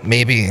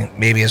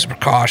 Maybe as a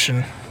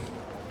precaution.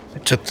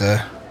 It took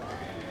the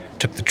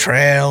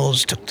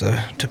trails, took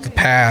the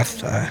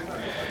path.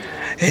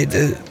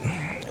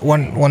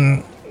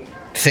 One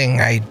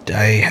thing I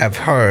have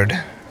heard,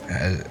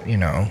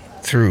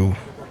 through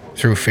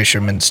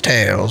fishermen's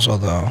tales,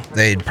 although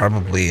they'd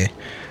probably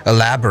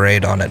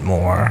elaborate on it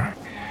more.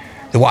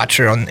 The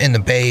Watcher in the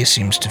bay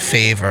seems to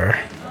favor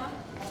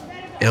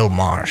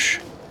Ilmarsh,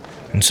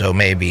 and so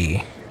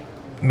maybe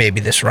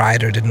this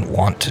rider didn't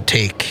want to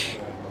take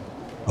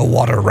a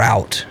water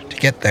route to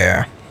get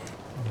there.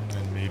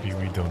 And maybe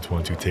we don't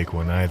want to take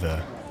one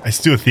either. I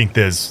still think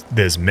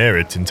there's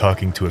merit in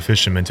talking to a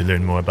fisherman to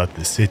learn more about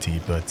the city,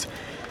 but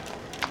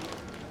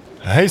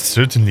I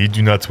certainly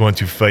do not want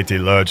to fight a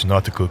large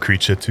nautical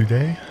creature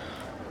today.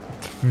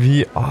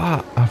 We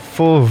are a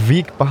full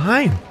week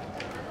behind.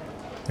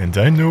 And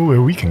I know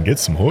where we can get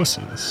some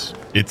horses.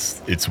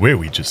 It's where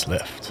we just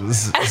left.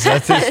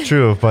 That is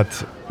true, but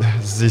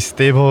the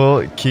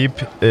stable keep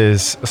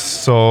is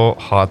so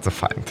hard to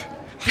find.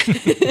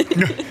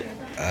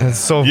 It's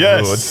so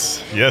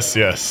Yes,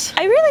 yes.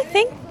 I really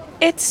think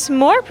it's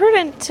more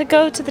prudent to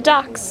go to the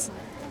docks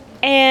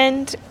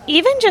and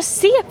even just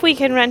see if we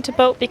can rent a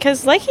boat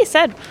because, like he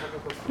said,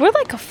 we're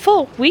like a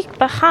full week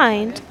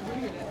behind.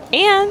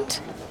 And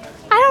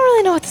I don't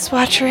really know what this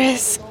Watcher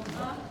is.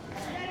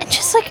 And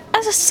just like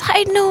as a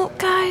side note,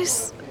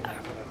 guys,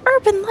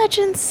 urban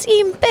legends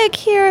seem big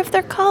here if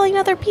they're calling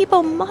other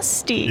people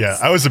musties. Yeah,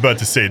 I was about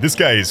to say, this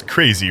guy is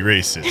crazy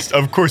racist.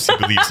 Of course he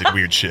believes in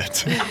weird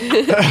shit.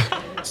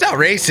 It's not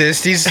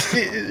racist.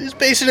 He's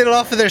basing it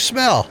off of their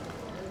smell.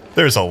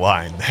 There's a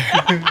line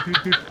there.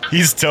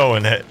 He's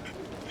towing it.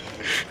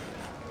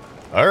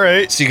 All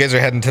right. So you guys are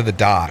heading to the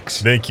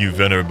docks. Thank you,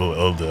 Venerable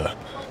Elder.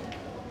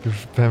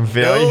 You've been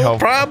very No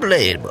helpful.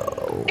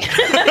 problemo.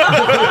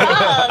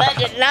 That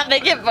did not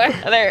make it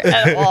better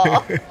at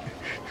all.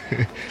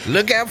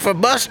 Look out for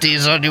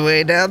musties on your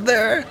way down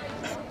there.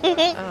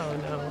 Oh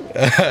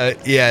no.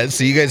 Yeah,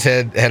 so you guys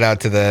head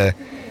out to the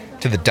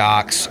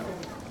docks.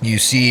 You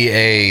see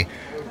a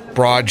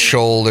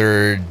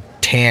broad-shouldered,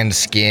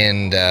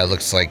 tan-skinned,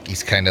 looks like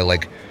he's kind of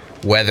like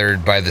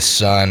weathered by the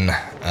sun,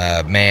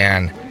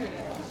 man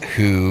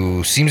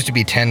who seems to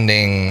be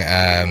tending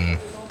a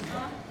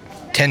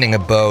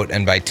boat,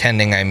 and by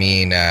tending I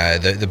mean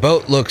the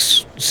boat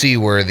looks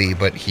seaworthy,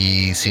 but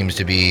he seems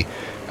to be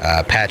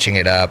patching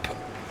it up.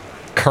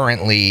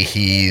 Currently,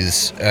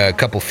 he's a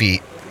couple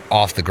feet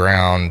off the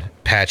ground,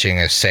 patching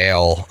a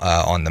sail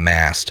on the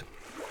mast,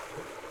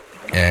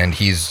 and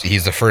he's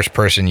the first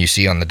person you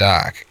see on the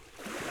dock.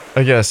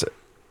 I guess,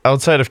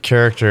 outside of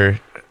character,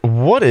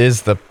 what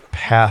is the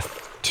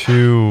path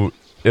to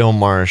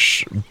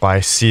Ilmarsh by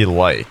sea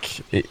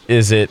like?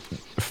 Is it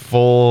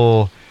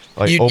full,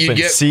 like, open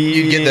sea?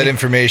 You'd get that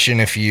information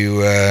if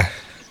you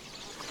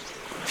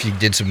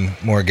did some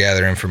more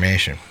gather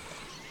information.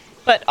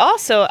 But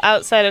also,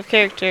 outside of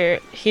character,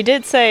 he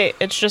did say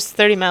it's just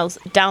 30 miles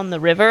down the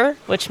river,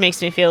 which makes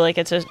me feel like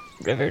it's a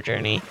river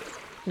journey,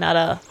 not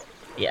a...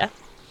 Yeah.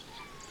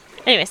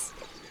 Anyways,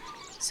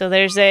 so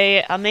there's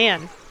a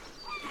man.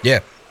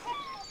 Yeah.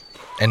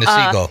 And a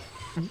seagull.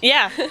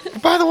 Yeah.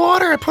 By the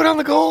water, I put on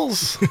the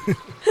goals.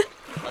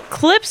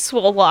 Clips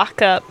will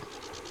walk up,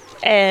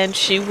 and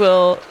she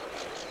will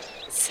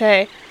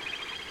say,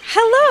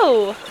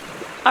 "Hello,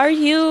 are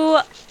you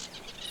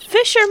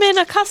fishermen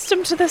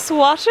accustomed to this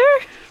water?"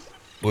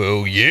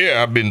 Well,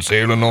 yeah, I've been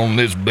sailing on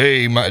this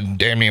bay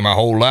damn near my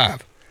whole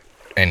life.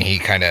 And he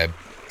kind of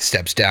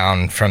steps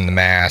down from the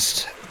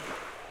mast,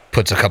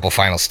 puts a couple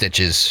final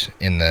stitches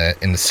in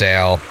the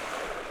sail,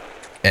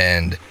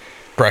 and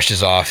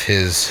brushes off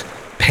his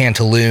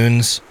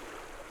pantaloons.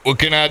 What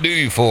can I do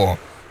you for?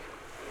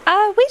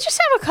 We just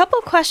have a couple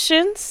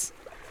questions.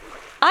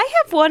 I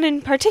have one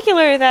in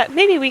particular that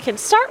maybe we can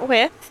start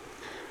with.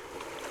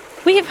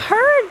 We've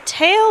heard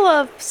tale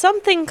of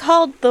something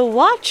called the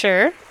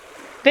Watcher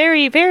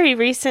very, very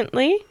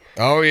recently.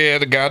 Oh, yeah,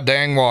 the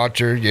goddamn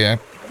Watcher, yeah.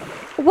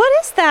 What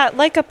is that?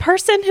 Like a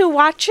person who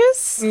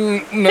watches No,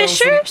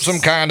 fishers? some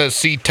kind of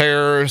sea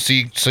terror,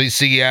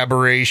 sea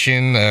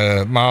aberration,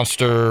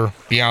 monster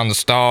beyond the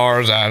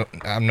stars.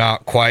 I'm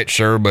not quite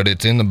sure, but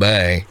it's in the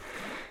bay.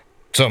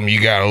 Something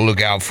you gotta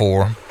look out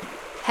for.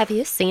 Have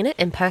you seen it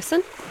in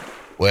person?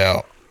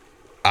 Well,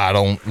 I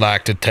don't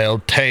like to tell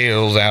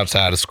tales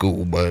outside of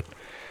school, but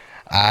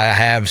I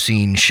have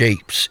seen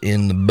shapes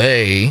in the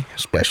bay,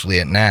 especially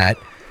at night.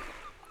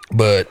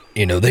 But,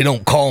 they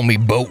don't call me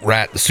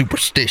Boatwright the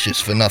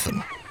Superstitious for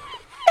nothing.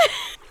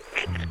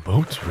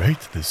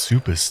 Boatwright the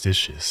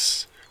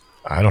Superstitious.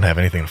 I don't have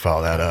anything to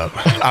follow that up.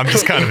 I'm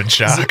just kind of in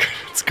shock.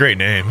 It's a great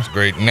name.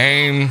 Great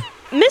name.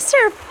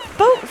 Mr.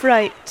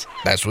 Boatwright,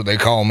 That's what they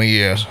call me,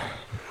 yes.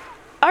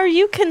 are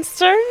you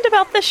concerned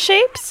about the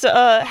shapes?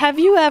 Have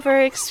you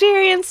ever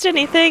experienced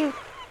anything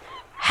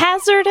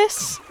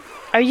hazardous?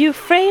 Are you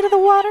afraid of the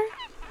water?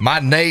 My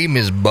name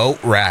is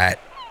Boatwright,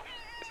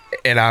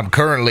 and I'm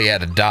currently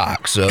at a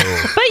dock, so...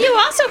 But you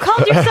also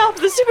called yourself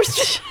the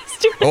superstitious.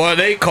 Well,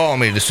 they call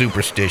me the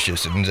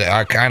Superstitious, and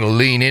I kind of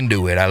lean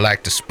into it. I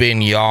like to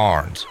spin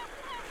yarns.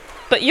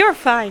 But you're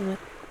fine with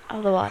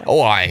all the water. Oh,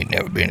 I ain't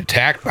never been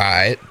attacked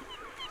by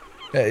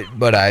it.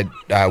 But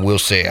I will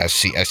say I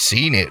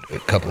seen it a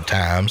couple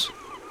times.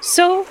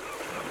 So,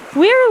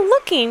 we're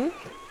looking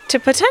to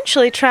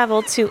potentially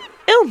travel to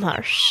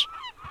Ilmarsh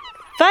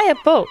via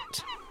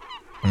boat.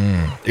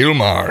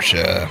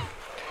 Ilmarsh,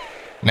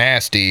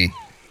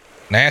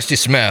 nasty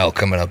smell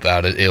coming up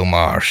out of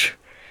Ilmarsh.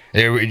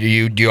 Do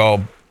you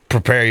all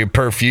prepare your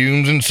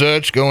perfumes and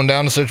such going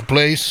down to such a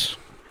place?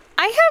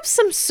 I have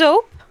some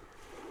soap.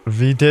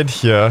 We did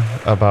hear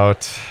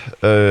about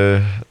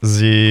the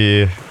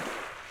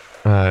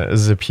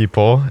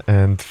people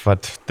and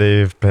what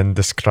they've been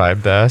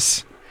described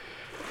as.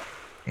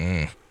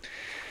 I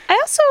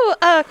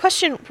also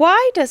question,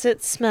 why does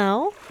it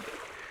smell?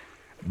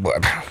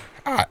 But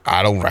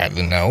I don't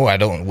rightly know.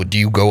 Do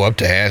you go up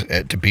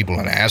to people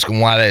and ask them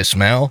why they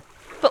smell?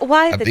 But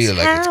why I the feel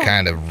like it's town?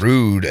 kind of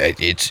rude.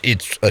 It's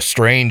a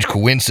strange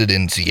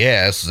coincidence,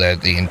 yes,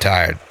 that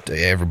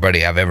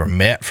everybody I've ever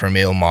met from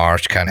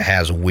Ilmarsh kind of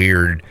has a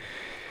weird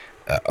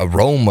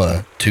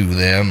aroma to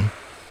them.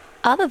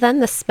 Other than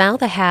the smell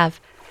they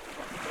have,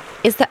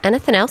 is there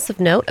anything else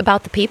of note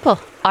about the people?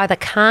 Are they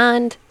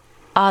kind?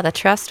 Are they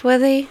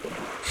trustworthy?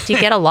 Do you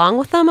get along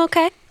with them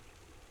okay?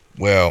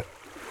 Well,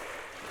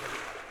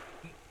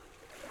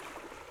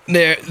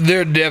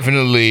 they're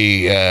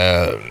definitely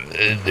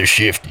the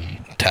shifty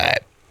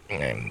type.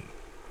 And,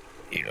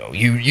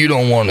 you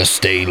don't want to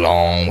stay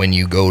long when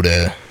you go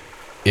to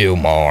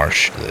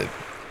Ilmarsh.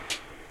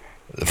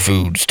 The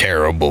food's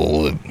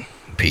terrible. The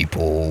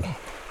people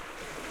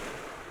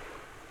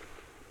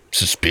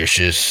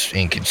suspicious,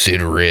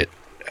 inconsiderate.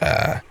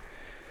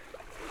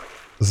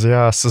 They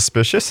are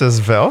suspicious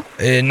as well.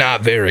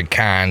 Not very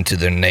kind to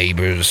their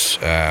neighbors,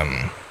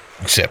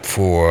 except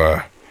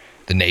for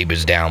the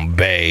neighbors down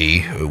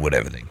bay, or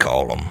whatever they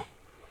call them.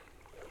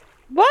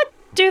 What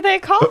do they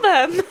call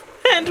them?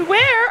 And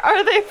where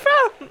are they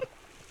from?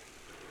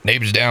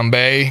 Neighbors down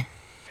bay?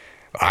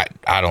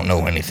 I don't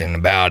know anything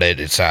about it,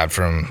 aside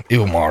from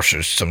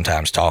Ilmarshers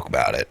sometimes talk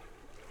about it.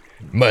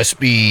 Must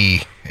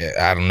be,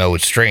 I don't know,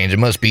 it's strange. It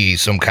must be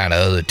some kind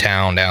of other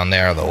town down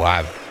there, though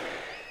I've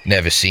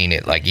never seen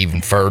it, like,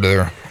 even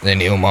further than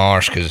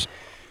Ilmarsh, because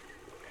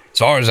as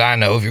far as I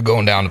know, if you're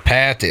going down the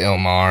path to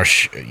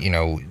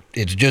Ilmarsh,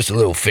 it's just a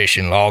little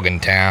fishing, logging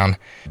town.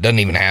 It doesn't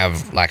even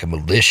have, like, a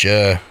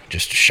militia,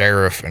 just a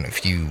sheriff and a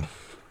few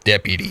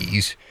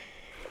deputies.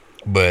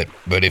 But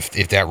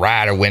if that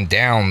rider went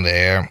down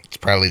there, it's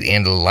probably the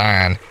end of the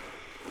line,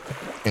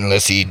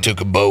 unless he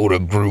took a boat or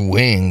grew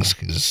wings,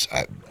 because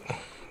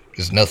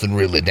there's nothing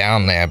really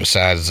down there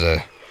besides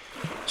the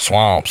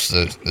swamps,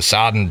 the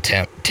sodden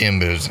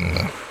timbers, and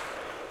the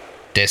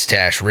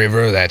Destash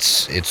River.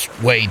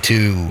 It's way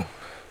too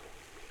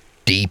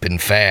deep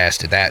and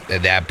fast at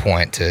that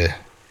point to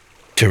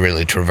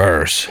really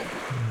traverse.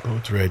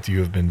 Boatwright, you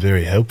have been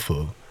very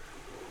helpful.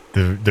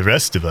 The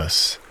rest of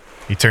us,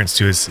 he turns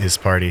to his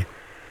party.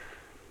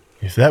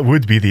 If that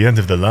would be the end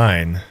of the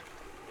line,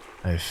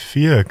 I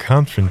fear a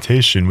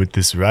confrontation with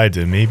this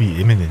rider may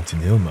be imminent in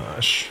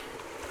Ilmarsh.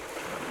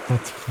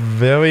 That's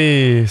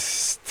very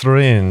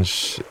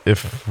strange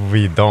if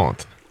we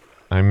don't.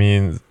 I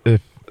mean,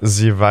 if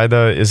the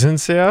rider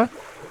isn't there,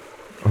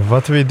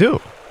 what do we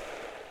do?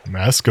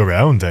 Ask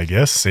around, I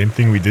guess. Same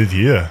thing we did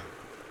here.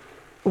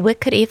 We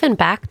could even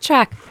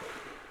backtrack,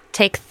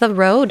 take the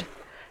road,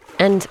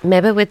 and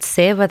maybe we'd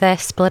see where they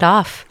split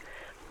off.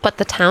 But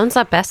the town's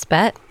our best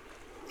bet.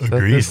 That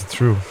Agreed. is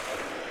true.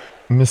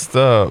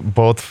 Mr.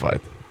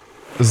 Boatfight,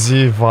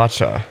 the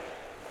Watcher,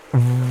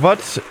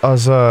 what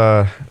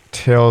other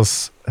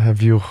tales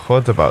have you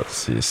heard about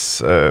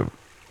this? I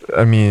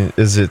mean,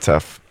 is it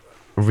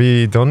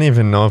we don't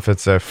even know if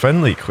it's a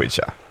friendly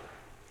creature.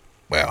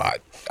 Well,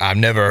 I've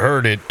never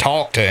heard it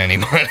talk to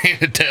anybody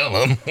to tell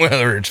them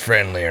whether it's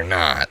friendly or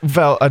not.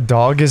 Well, a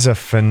dog is a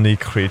friendly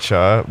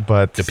creature,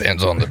 but...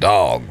 Depends on the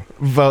dog.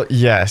 Well,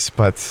 yes,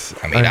 but...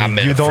 I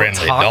met you a don't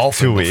friendly talk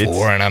dolphin to it.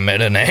 before, and I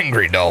met an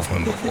angry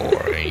dolphin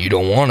before. I mean, you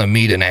don't want to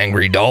meet an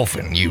angry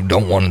dolphin. You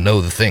don't want to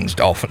know the things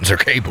dolphins are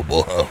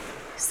capable of.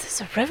 Is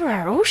this a river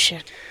or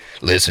ocean?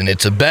 Listen,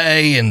 it's a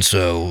bay, and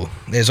so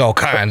there's all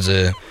kinds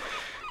of,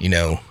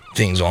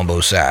 things on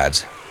both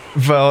sides.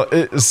 Well,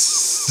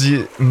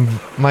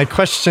 my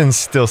question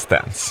still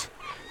stands.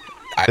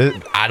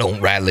 I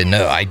don't rightly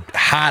know. I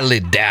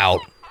highly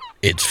doubt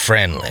it's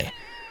friendly.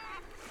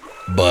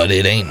 But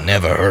it ain't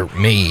never hurt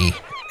me,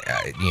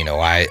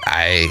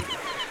 I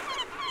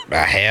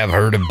have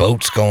heard of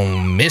boats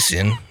going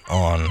missing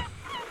on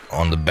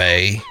the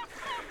bay,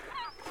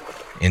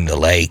 in the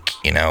lake,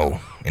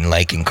 in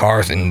Lake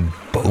Carthen,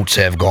 boats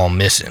have gone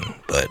missing,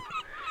 but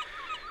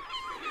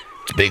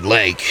it's a big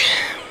lake.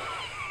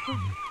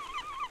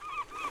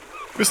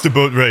 Mr.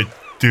 Boatwright,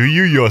 do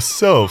you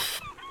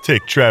yourself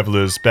take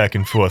travelers back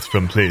and forth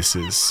from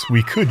places?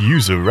 We could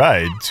use a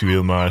ride to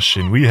Ilmarsh,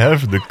 and we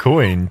have the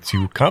coin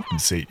to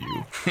compensate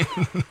you.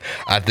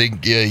 I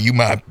think you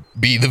might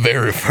be the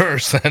very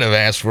first that have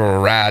asked for a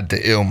ride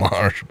to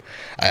Ilmarsh.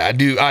 I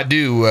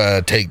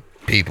do take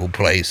people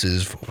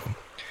places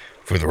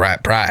for the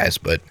right price,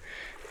 but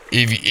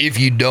if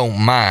you don't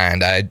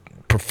mind, I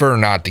prefer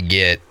not to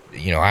get.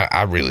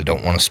 I really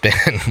don't want to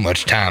spend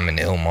much time in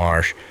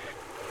Ilmarsh.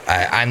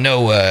 I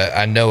know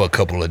a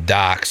couple of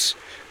docks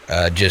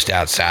just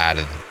outside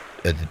of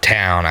the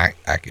town.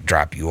 I could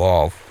drop you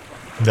off.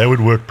 That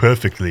would work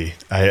perfectly.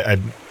 I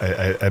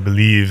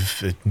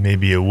believe it may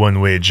be a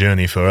one-way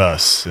journey for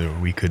us, so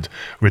we could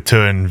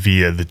return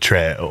via the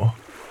trail.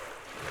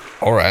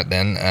 All right,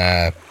 then.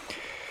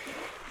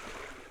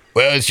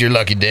 Well, it's your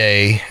lucky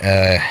day.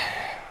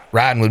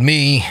 Riding with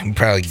me, you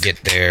probably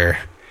get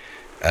there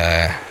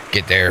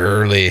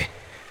early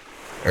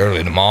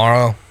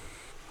tomorrow.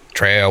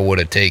 Trail would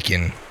have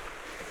taken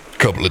a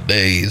couple of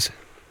days,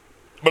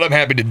 but I'm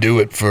happy to do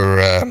it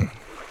for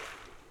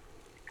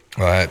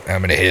how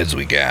many heads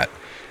we got.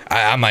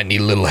 I might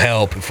need a little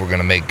help if we're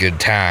gonna make good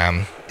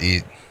time.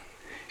 If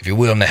you're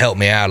willing to help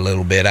me out a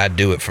little bit, I'd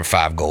do it for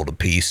 5 gold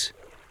apiece.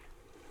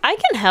 I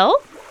can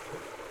help.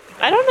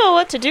 I don't know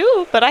what to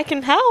do, but I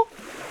can help.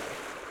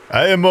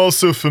 I am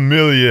also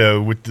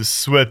familiar with the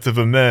sweat of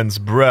a man's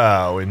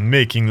brow in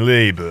making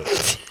labor.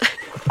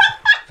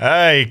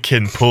 I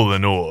can pull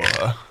an oar.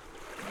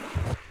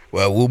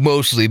 Well, we'll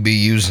mostly be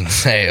using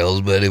sails,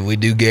 but if we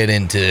do get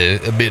into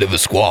a bit of a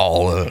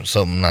squall or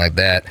something like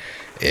that,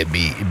 it'd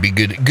be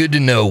good to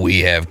know we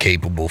have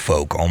capable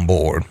folk on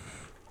board.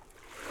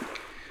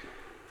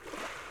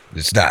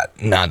 It's not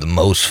the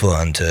most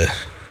fun to,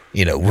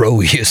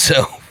 row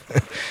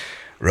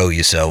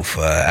yourself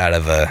out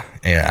of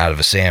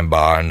a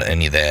sandbar and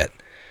any of that.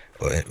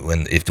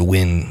 If the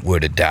wind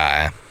were to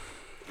die.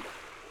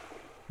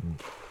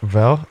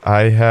 Well,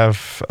 I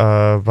have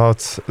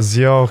about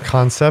 0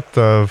 concept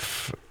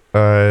of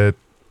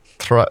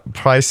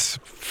price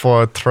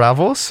for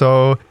travel,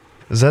 so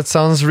that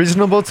sounds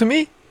reasonable to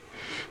me.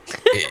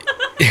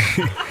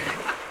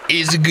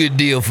 It's a good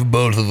deal for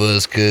both of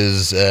us,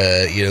 because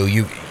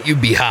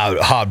you'd be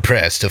hard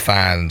pressed to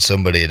find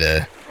somebody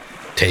to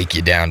take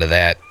you down to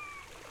that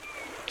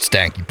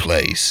stanky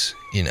place,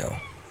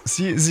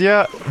 See,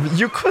 Zia,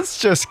 you could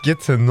just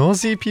get to know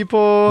the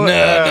people.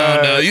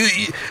 No.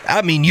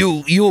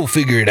 You'll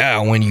figure it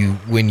out when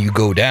you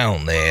go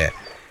down there.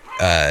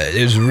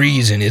 There's a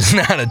reason it's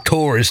not a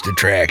tourist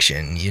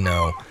attraction,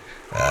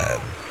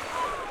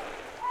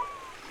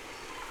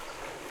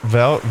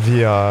 Well,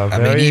 we are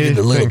very even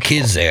the little thankful.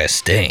 kids there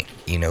stink.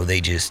 They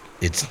just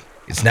it's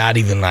not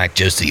even like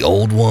just the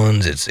old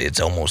ones. It's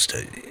almost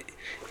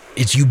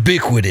it's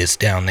ubiquitous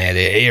down there.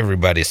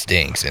 Everybody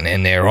stinks,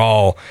 and they're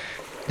all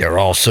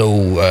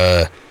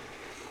so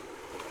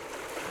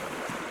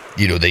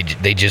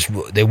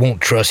they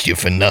won't trust you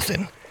for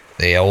nothing.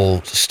 They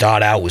all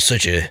start out with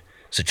such a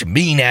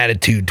mean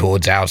attitude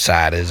towards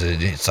outsiders.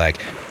 It's like,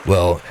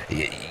 well,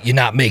 you're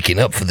not making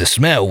up for the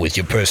smell with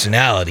your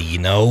personality,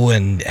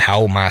 and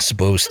how am I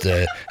supposed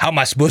to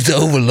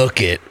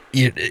overlook it?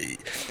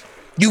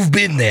 You've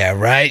been there,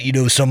 right?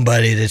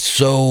 Somebody that's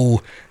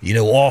so,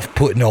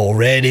 off-putting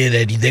already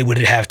that they would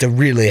have to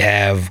really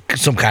have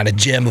some kind of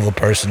gem of a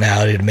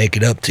personality to make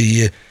it up to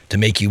you, to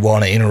make you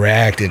want to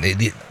interact. And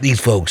these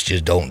folks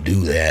just don't do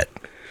that.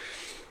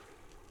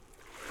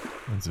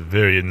 That's a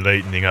very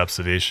enlightening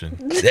observation.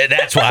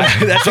 That's why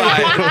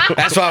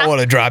I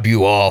want to drop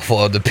you off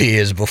on the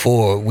piers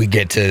before we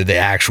get to the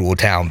actual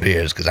town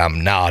piers, because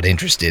I'm not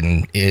interested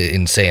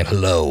in saying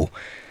hello.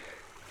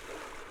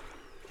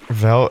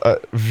 Well,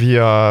 we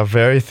are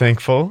very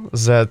thankful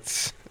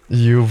that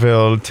you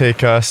will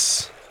take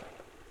us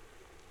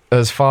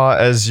as far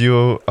as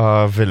you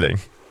are willing.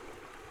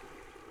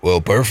 Well,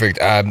 perfect.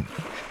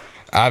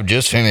 I've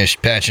just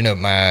finished patching up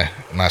my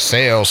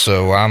sail,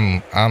 so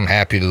I'm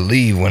happy to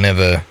leave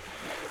whenever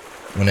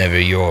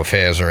your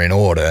affairs are in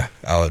order.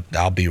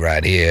 I'll be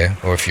right here.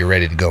 Or if you're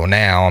ready to go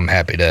now, I'm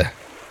happy to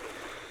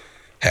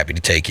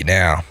take you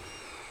now.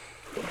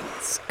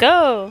 Let's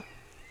go.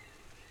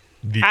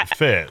 The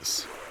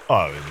affairs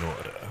are in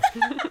order.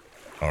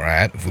 All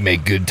right. If we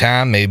make good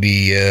time,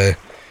 maybe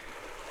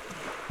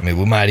we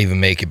might even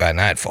make it by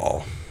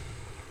nightfall.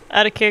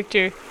 Out of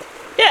character.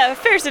 Yeah,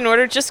 affairs in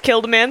order. Just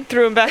killed a man,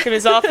 threw him back in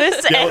his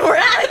office, and we're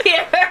out of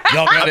here.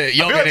 Y'all got it.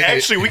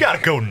 Actually, we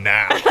gotta go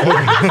now.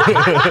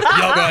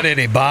 Y'all got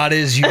any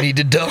bodies you need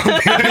to dump?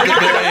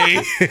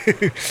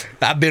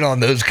 I've been on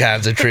those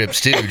kinds of trips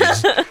too.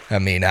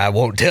 I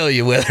won't tell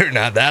you whether or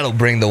not that'll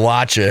bring the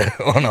Watcher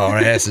on our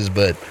asses,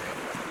 but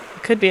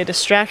Could be a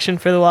distraction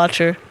for the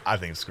Watcher. I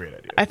think it's a great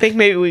idea. I think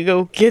maybe we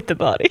go get the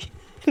body.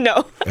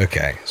 No.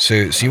 Okay, so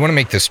you want to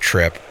make this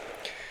trip,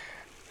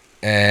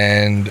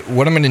 and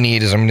what I'm going to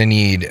need is we're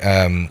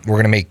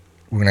going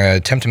to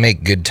attempt to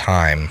make good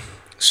time.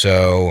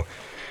 So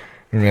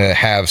we're going to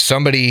have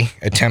somebody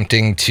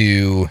attempting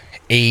to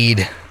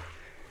aid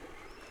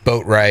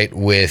Boatwright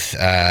with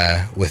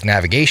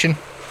navigation.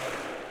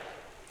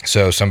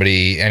 So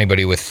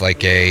anybody with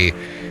like a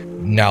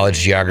knowledge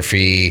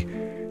geography,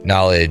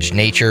 knowledge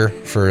nature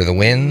for the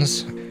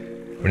winds.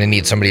 We're gonna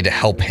need somebody to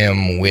help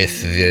him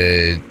with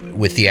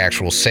the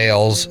actual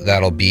sails.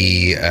 That'll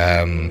be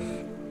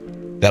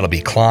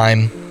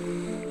climb.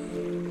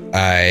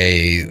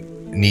 I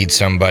need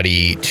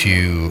somebody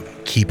to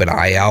keep an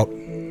eye out.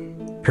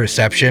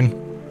 Perception.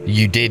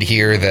 You did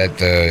hear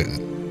that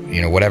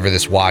whatever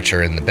this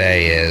watcher in the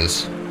bay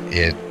is,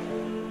 it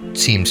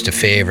seems to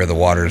favor the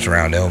waters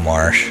around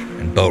Ilmarsh,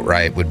 and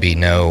Boatwright would be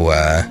no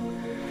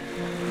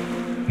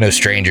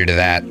stranger to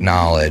that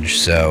knowledge,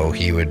 so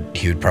he would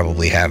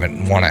probably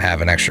want to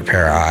have an extra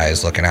pair of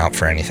eyes looking out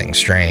for anything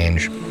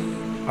strange.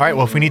 All right,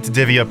 well, if we need to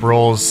divvy up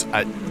roles,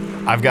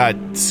 I've got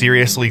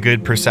seriously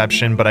good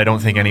perception, but I don't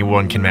think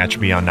anyone can match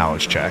me on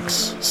knowledge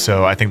checks,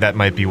 so I think that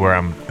might be where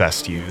I'm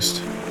best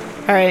used.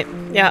 All right.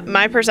 Yeah,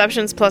 my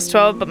perception's plus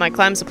 12, but my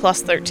climb's a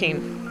plus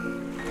 13.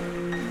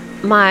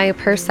 My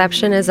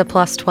perception is a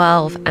plus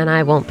 12, and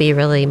I won't be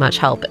really much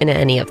help in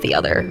any of the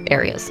other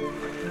areas.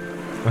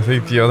 I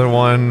think the other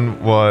one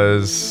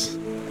was...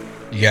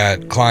 You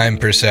got climb,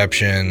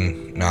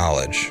 perception,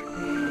 knowledge.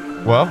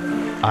 Well,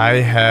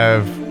 I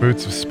have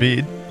boots of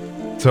speed,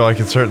 so I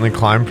can certainly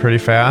climb pretty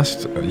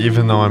fast,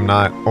 even though I'm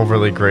not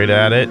overly great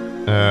at it.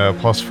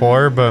 Plus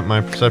 4, but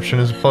my perception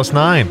is a plus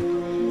 9.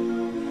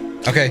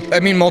 Okay, I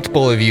mean,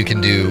 multiple of you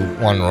can do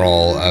one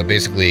roll.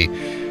 Basically,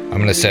 I'm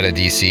going to set a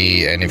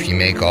DC, and if you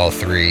make all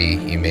 3,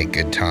 you make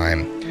good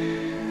time.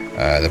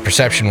 The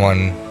perception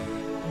one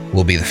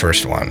will be the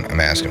first one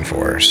I'm asking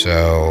for.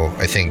 So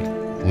I think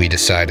we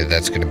decided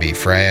that's going to be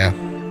Freya.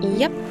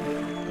 Yep.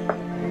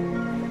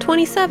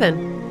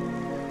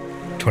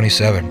 27.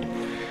 27.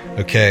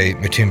 Okay,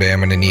 Matumbe, I'm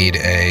going to need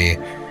a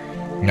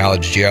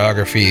knowledge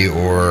geography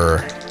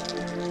or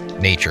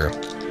nature.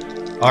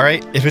 All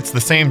right, if it's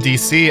the same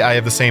DC, I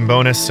have the same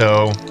bonus,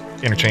 so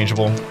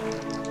interchangeable.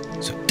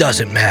 So it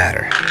doesn't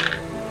matter.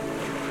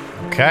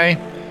 Okay,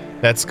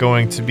 that's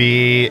going to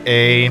be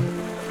a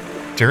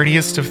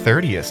dirtiest of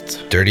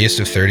 30th. Dirtiest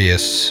of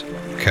 30th.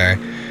 Okay.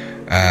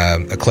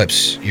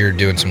 Eclipse, you're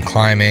doing some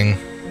climbing.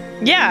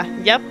 Yeah,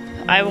 yep.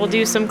 I will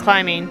do some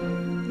climbing.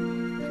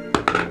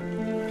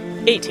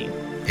 18.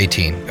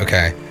 18,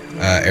 okay.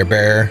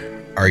 Airbearer,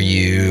 are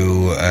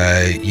you...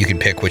 you can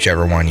pick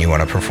whichever one you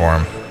want to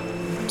perform,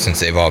 since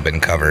they've all been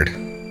covered.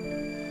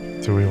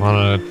 Do we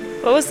want to...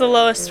 What was the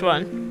lowest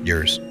one?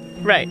 Yours.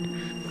 Right.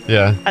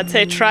 Yeah. I'd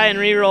say try and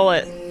re-roll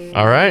it.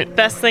 All right.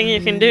 Best thing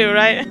you can do,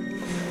 right?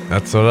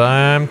 That's what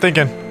I'm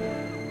thinking.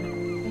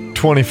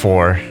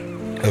 24.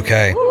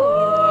 Okay.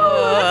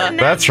 Ooh,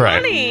 That's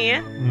right.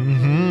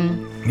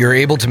 You're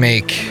able to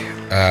make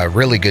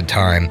really good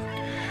time.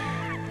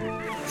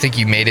 I think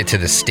you made it to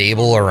the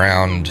stable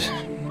around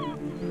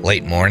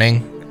late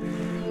morning.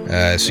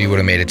 So you would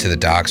have made it to the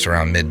docks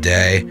around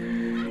midday.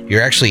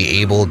 You're actually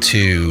able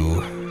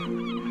to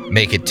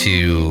make it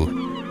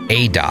to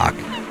a dock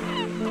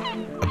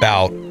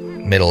about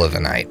middle of the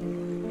night.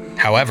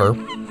 However,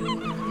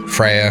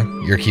 Freya,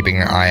 you're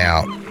keeping an eye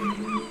out.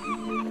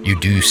 You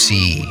do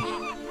see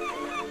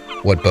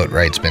what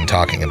Boatwright's been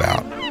talking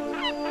about.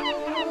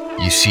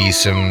 You see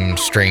some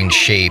strange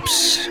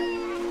shapes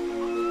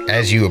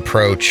as you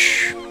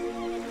approach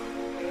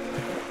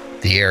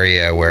the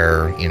area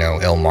where,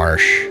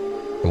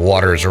 Ilmarsh, the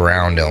waters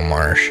around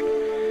Ilmarsh.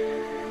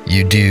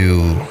 You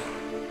do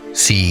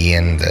see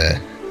in the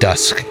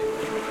dusk,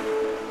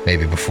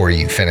 maybe before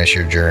you finish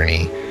your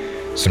journey,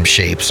 some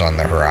shapes on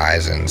the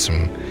horizon,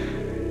 some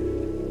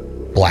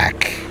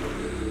black,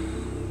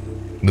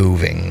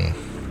 moving,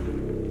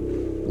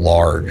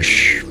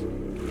 large,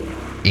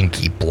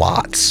 inky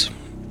blots.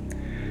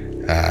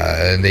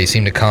 They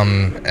seem to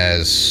come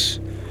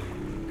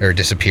or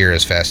disappear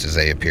as fast as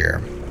they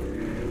appear.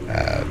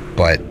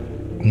 But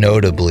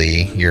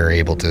notably, you're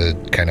able to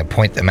kind of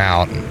point them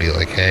out and be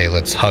like, hey,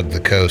 let's hug the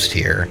coast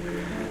here.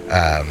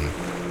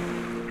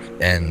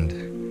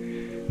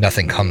 And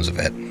nothing comes of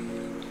it.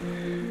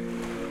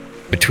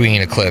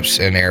 Between Eclipse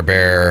and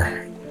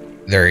Airbearer,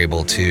 they're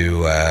able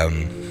to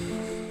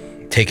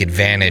take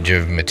advantage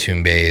of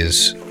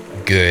Matumbe's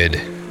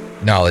good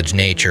knowledge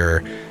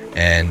nature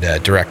and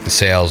direct the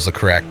sails the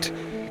correct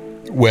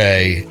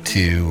way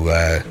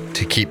to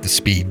keep the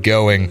speed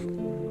going.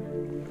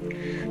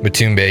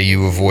 Matumbe,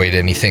 you avoid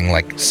anything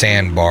like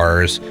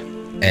sandbars,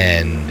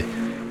 and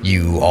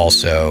you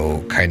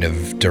also kind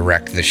of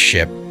direct the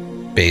ship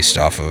based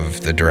off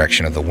of the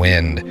direction of the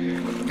wind.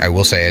 I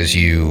will say, as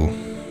you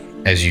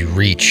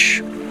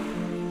reach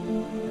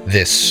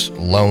this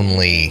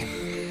lonely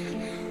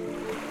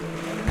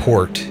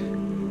port,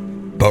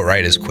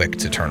 Boatwright is quick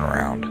to turn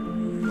around.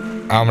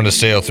 I'm going to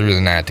sail through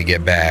the night to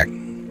get back.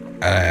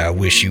 I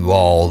wish you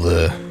all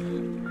the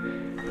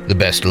the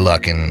best of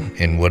luck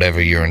in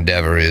whatever your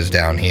endeavor is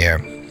down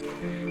here.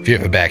 If you're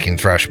ever back in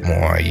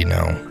Thrushmore,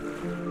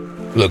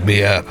 look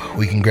me up.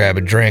 We can grab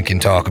a drink and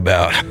talk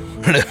about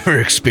whatever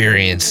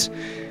experience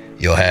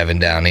you're having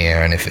down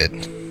here, and if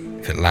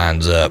it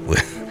lines up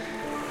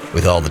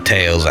with all the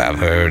tales I've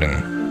heard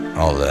and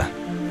all the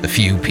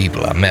few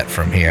people I met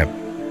from here.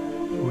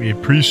 We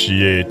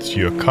appreciate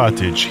your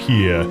cottage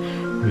here,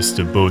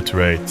 Mr.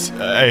 Boatwright.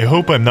 I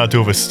hope I'm not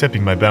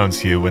overstepping my bounds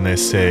here when I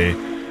say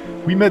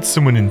we met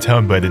someone in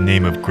town by the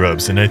name of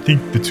Grubbs, and I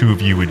think the two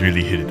of you would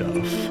really hit it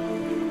off.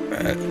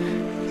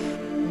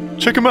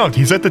 Check him out.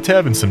 He's at the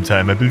tavern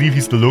sometime. I believe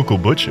he's the local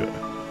butcher.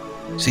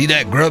 See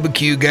that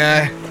Grubbacue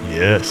guy?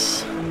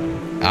 Yes.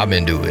 I'm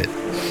into it.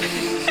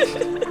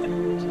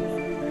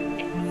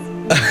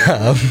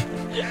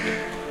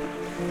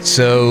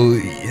 So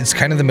it's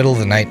kind of the middle of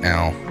the night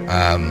now.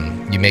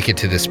 You make it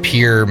to this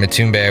pier.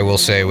 Matumbe, I will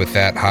say, with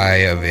that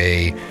high of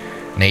a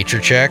nature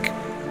check,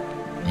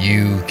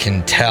 you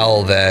can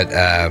tell that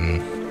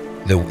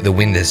the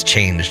wind has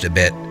changed a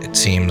bit. It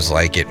seems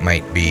like it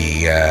might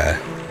be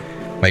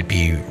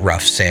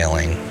rough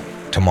sailing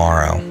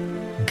tomorrow.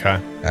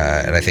 Okay.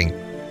 And I think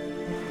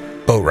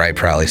Boatwright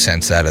probably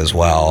sensed that as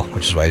well,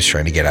 which is why he's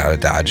trying to get out of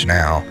Dodge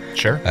now.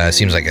 Sure.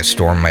 Seems like a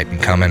storm might be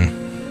coming.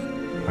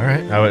 All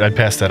right. I'd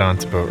pass that on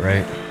to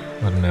Boatwright.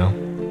 Let him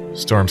know.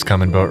 Storm's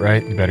coming,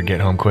 Boatwright. You better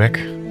get home quick.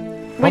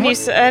 When you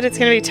said it's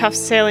going to be tough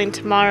sailing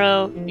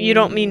tomorrow, you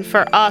don't mean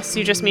for us,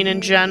 you just mean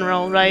in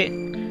general, right?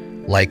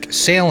 Like,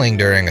 sailing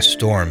during a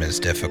storm is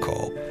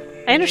difficult.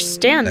 I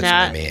understand That's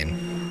that. what I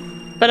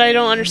mean. But I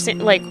don't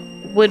understand, like,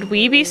 would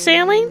we be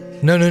sailing?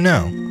 No.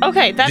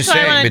 Okay, that's Just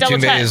why I want to double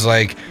Batumbe check. is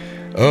like,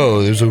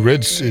 oh, there's a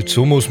red, it's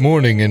almost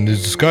morning and the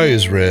sky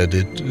is red.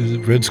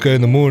 Red sky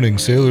in the morning,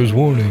 sailor's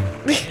warning.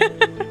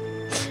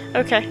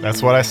 Okay.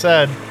 That's what I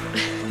said.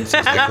 That's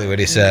exactly what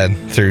he said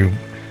through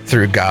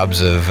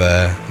gobs of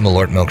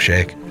Malort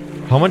milkshake.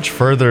 How much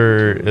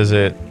further is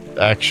it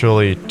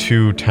actually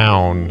to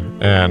town?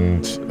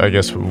 And I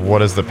guess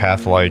what is the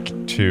path like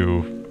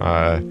to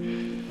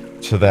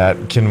that?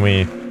 Can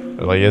we,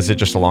 like, is it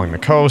just along the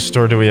coast,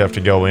 or do we have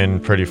to go in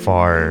pretty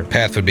far?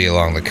 Path would be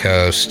along the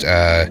coast.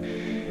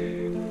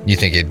 You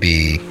think it'd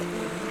be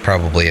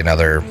probably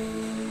another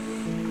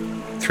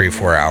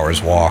 3-4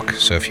 hours walk.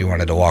 So if you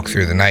wanted to walk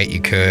through the night,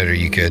 you could, or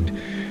you could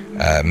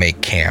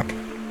make camp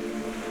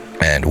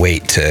and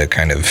wait to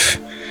kind of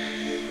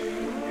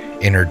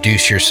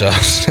introduce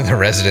yourselves to the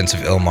residents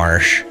of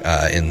Ilmarsh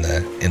in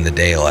the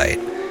daylight.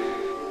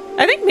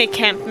 I think make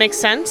camp makes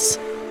sense.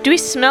 Do we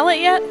smell it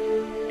yet?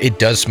 It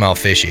does smell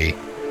fishy.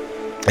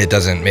 It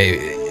doesn't.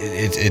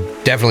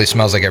 It definitely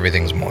smells like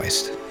everything's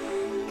moist.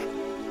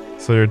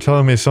 So you're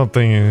telling me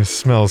something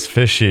smells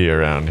fishy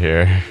around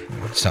here?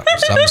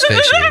 Something's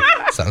fishy.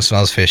 Something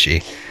smells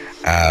fishy.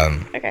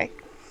 Okay.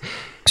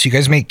 So you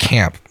guys make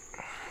camp,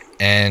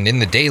 and in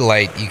the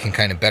daylight, you can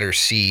kind of better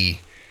see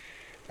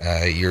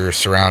your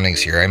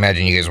surroundings here. I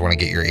imagine you guys want to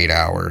get your 8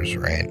 hours,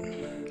 right?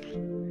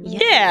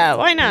 Yeah,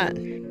 why not?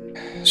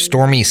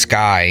 Stormy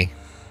sky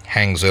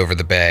hangs over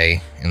the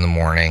bay in the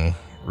morning,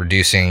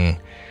 reducing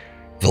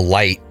the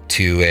light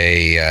to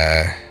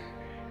a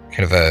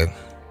kind of a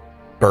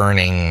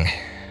burning,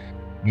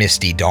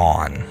 misty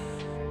dawn.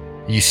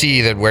 You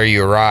see that where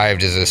you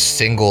arrived is a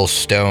single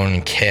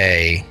stone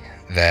quay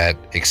that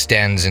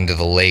extends into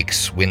the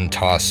lake's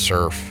wind-tossed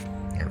surf.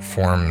 It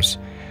forms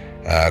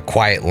a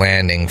quiet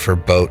landing for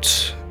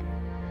boats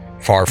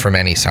far from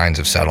any signs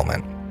of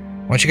settlement.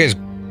 Why don't you guys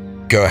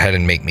go ahead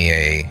and make me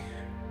a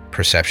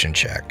perception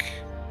check?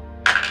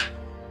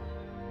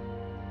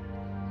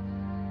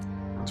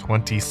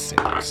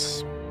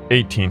 26.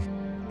 18.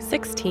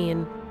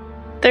 16.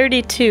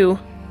 32.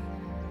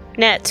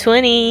 Nat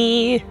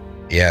 20.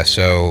 Yeah,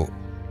 so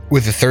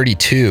with the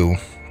 32,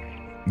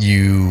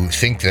 you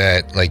think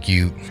that, like,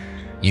 you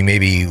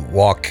maybe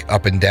walk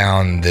up and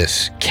down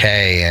this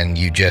quay and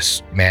you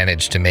just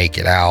manage to make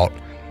it out.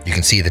 You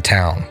can see the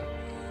town.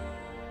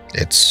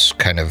 It's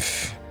kind of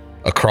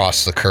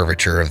across the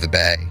curvature of the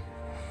bay.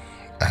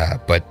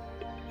 But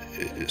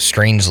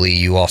strangely,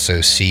 you also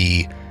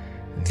see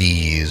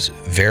these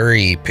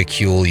very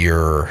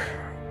peculiar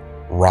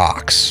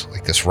rocks,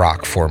 like this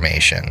rock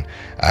formation,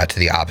 to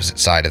the opposite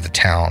side of the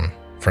town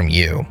from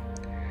you.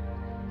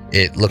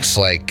 It looks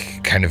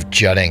like kind of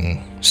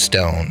jutting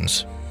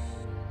stones,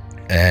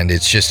 and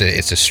it's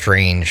a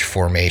strange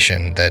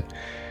formation that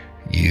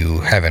you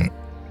haven't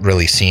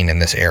really seen in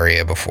this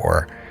area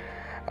before.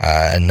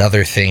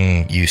 Another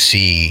thing you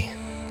see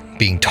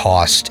being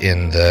tossed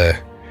in the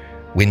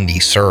windy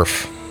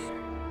surf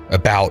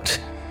about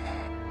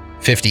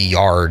 50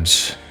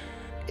 yards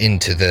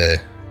into the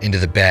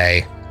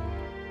bay.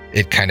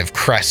 It kind of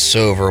crests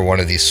over one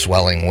of these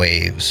swelling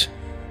waves.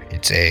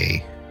 It's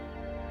a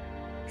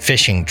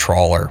fishing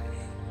trawler,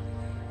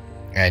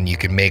 and you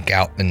can make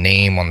out the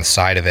name on the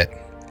side of it.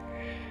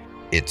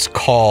 It's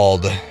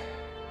called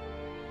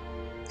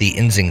the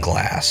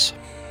Isinglass,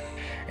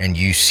 and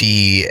you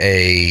see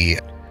a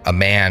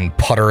man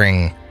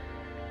puttering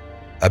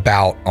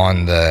about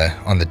on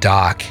the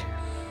dock,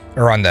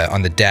 or on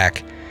the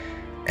deck,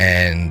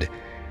 and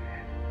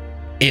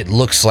it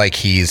looks like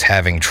he's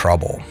having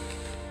trouble.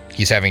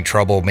 He's having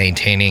trouble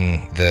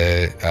maintaining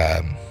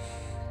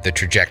the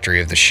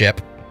trajectory of the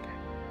ship.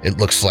 It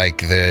looks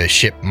like the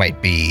ship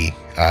might be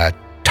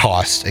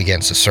tossed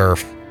against the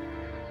surf,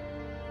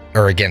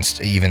 or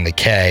against even the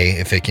K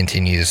if it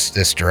continues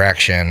this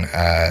direction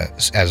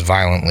as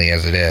violently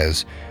as it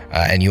is.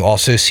 And you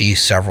also see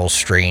several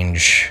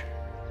strange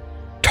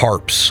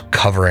tarps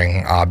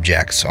covering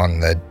objects on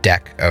the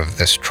deck of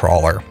this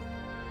trawler.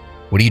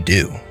 What do you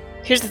do?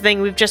 Here's the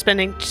thing, we've just been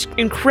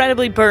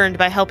incredibly burned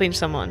by helping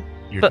someone.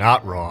 You're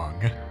not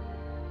wrong.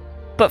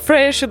 But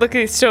Freya should look at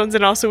these stones,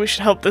 and also we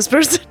should help this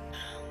person.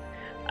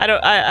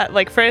 I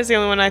Freya's the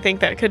only one I think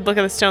that could look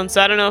at the stones,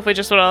 so I don't know if we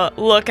just want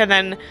to look, and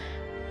then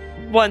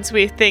once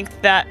we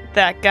think that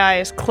that guy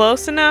is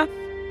close enough,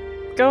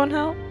 go and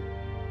help.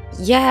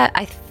 Yeah,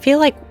 I feel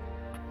like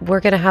we're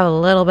going to have a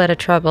little bit of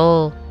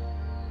trouble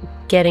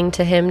getting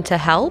to him to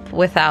help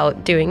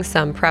without doing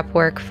some prep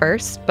work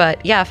first.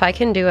 But yeah, if I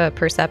can do a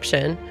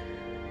perception.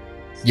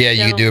 Yeah,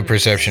 you do a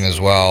perception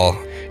as well.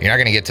 You're not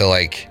going to get to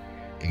like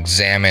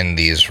examine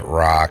these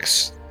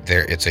rocks.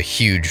 It's a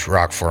huge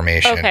rock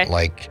formation,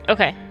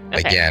 Okay.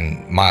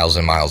 again, miles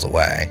and miles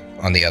away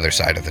on the other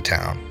side of the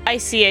town. I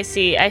see.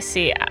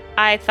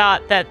 I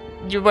thought that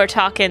you were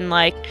talking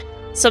like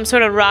some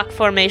sort of rock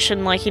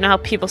formation, like you know how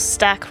people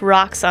stack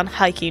rocks on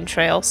hiking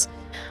trails,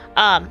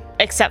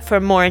 except for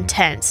more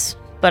intense.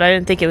 But I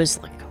didn't think it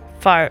was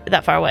like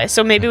that far away.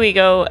 So maybe we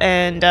go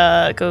and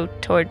go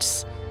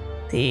towards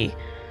the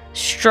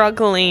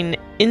struggling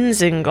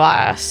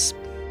Isinglass.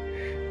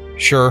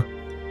 Sure.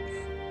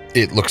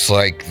 It looks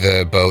like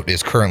the boat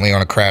is currently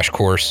on a crash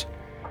course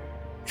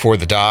for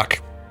the dock,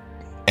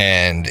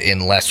 and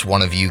unless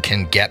one of you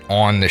can get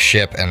on the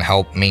ship and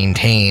help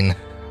maintain,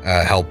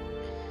 help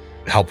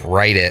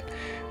right it,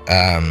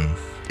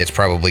 it's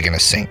probably going to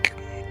sink.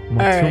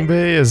 Matumbe,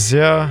 is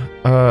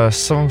there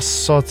some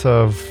sort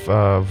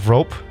of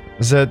rope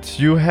that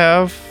you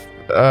have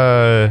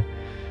that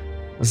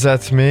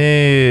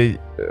may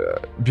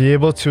be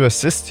able to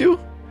assist you?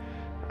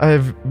 I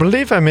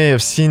believe I may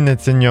have seen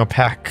it in your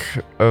pack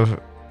of...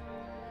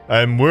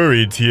 I'm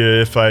worried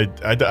here if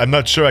I'm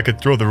not sure I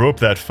could throw the rope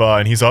that far,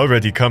 and he's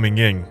already coming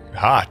in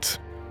hot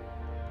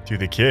to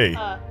the K.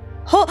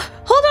 Hold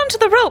on to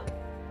the rope.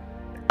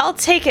 I'll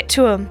take it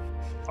to him.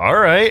 All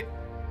right.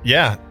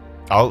 Yeah.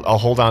 I'll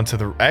hold on to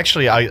the.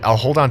 Actually, I'll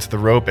hold on to the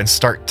rope and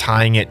start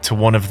tying it to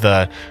one of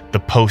the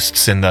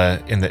posts in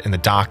the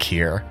dock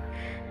here.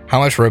 How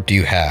much rope do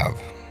you have?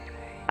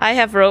 I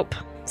have rope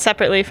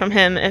separately from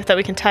him, if that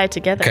we can tie it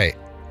together. Okay.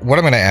 What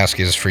I'm going to ask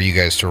is for you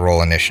guys to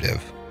roll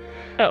initiative.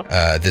 Oh.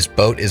 This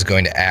boat is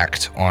going to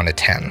act on a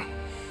 10.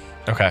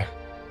 Okay.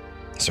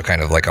 So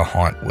kind of like a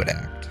haunt would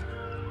act.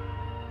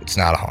 It's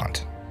not a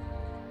haunt.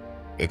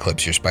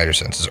 Eclipse, your spider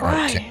senses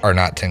are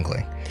not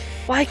tingling.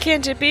 Why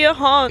can't it be a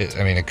haunt?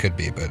 It could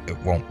be, but it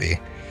won't be.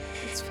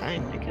 It's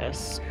fine, I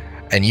guess.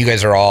 And you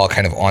guys are all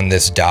kind of on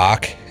this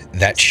dock.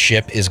 That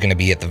ship is going to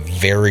be at the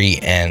very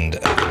end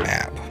of the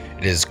map.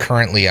 It is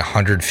currently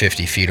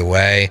 150 feet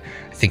away.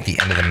 I think the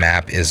end of the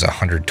map is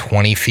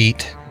 120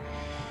 feet.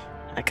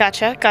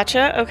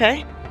 Gotcha.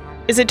 Okay.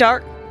 Is it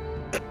dark?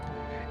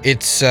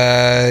 It's,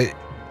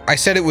 I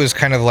said it was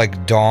kind of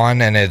like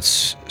dawn and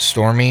it's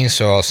stormy,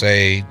 so I'll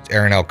say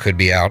Aranel could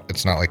be out.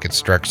 It's not like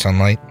it's direct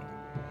sunlight.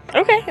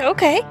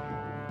 Okay.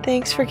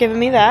 Thanks for giving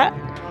me that.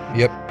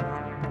 Yep.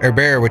 Air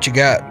Bear, what you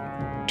got?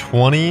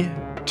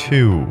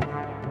 22.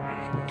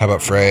 How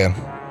about Freya?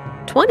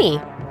 20.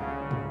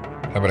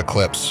 How about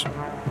Eclipse?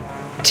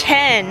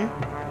 10.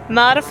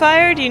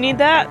 Modifier, do you need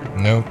that?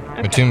 Nope.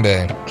 Okay.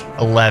 Matumbe?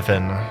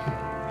 11.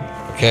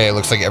 Okay, it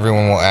looks like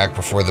everyone will act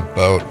before the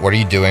boat. What are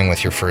you doing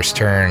with your first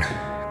turn?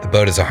 The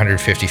boat is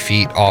 150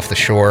 feet off the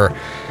shore,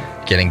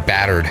 getting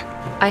battered.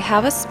 I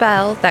have a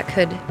spell that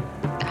could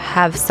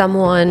have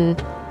someone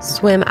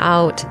swim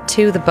out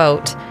to the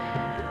boat.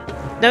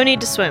 No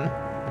need to swim.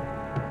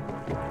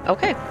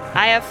 Okay.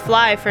 I have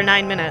fly for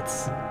 9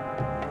 minutes.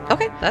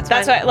 Okay, that's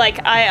why,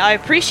 I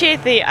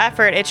appreciate the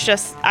effort. It's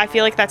just, I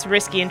feel like that's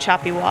risky in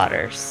choppy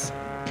waters.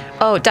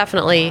 Oh,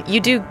 definitely.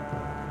 You do.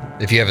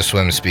 If you have a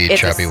swim speed,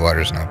 choppy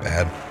water's not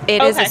bad.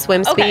 It is a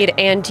swim speed,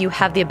 and you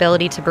have the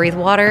ability to breathe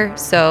water,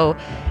 so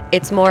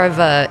it's more of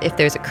a, if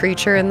there's a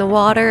creature in the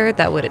water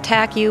that would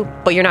attack you,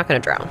 but you're not going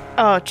to drown.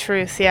 Oh,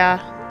 truth, yeah.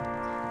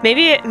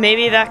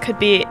 Maybe that could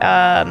be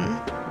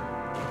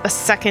a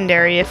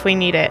secondary if we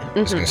need it.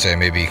 I was going to say,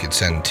 maybe you could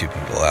send 2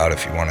 people out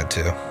if you wanted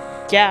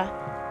to. Yeah.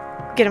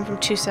 Get them from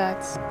 2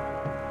 sides.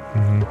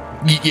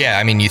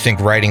 Yeah, you think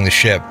riding the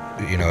ship,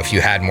 if you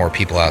had more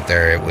people out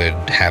there, it would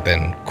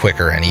happen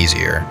quicker and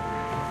easier.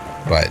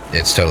 But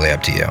it's totally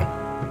up to you.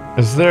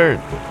 Is there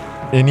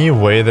any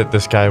way that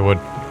this guy would,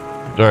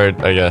 or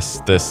I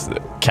guess this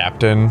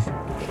captain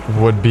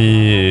would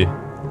be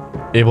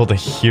able to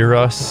hear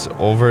us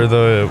over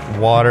the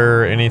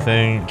water or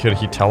anything? Could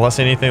he tell us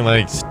anything,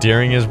 like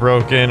steering is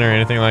broken or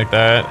anything like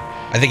that?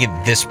 I think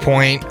at this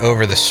point,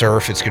 over the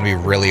surf, it's going to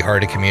be really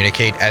hard to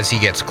communicate. As he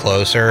gets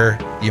closer,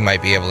 you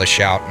might be able to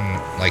shout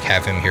and like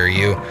have him hear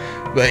you.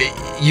 But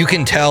you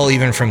can tell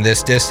even from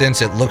this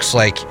distance, it looks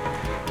like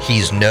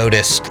he's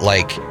noticed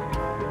like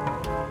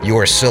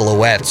your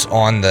silhouettes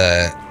on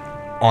the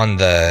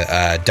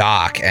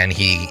dock, and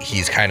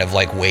he's kind of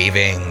like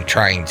waving,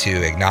 trying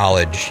to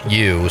acknowledge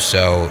you.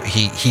 So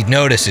he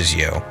notices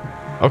you.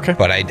 Okay.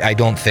 But I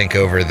don't think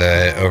over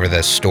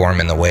the storm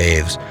and the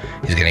waves,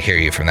 he's going to hear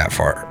you from that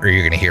far, or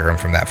you're going to hear him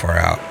from that far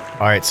out.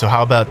 All right, so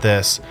how about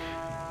this?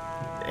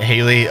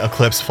 Haley,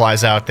 Eclipse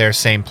flies out there,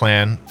 same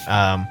plan.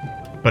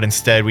 But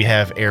instead we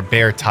have Air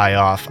Bear tie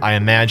off. I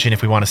imagine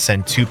if we want to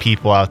send 2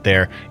 people out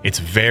there, it's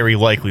very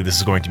likely this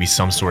is going to be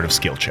some sort of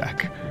skill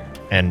check.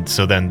 And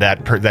so then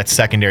that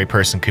secondary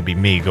person could be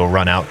me, go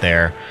run out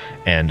there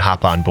and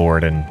hop on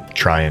board and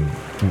try and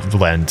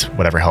lend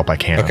whatever help I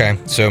can. Okay,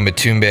 so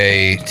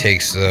Matumbe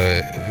takes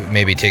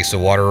the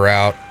water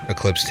route,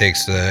 Eclipse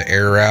takes the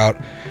air route,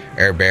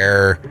 Air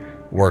Bear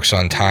works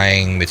on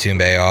tying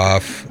Matumbe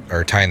off,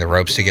 or tying the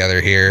ropes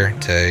together here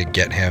to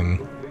get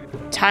him.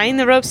 Tying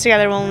the ropes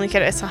together will only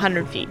get us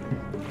 100 feet.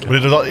 But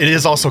it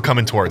is also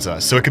coming towards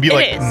us, so it could be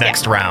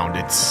next yeah. round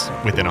it's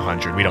within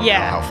 100. We don't know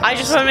how fast. I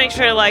just want to make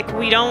sure like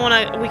we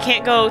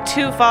can't go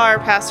too far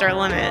past our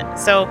limit.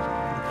 So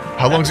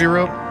how long's your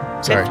rope?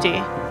 Sorry.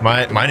 50.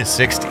 Mine is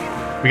 60.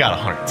 We got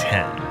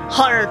 110.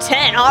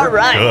 110. All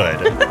right.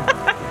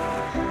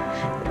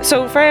 Good.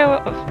 So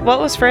Freya, what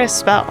was Freya's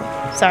spell?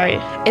 Sorry.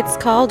 It's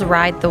called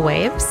Ride the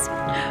Waves.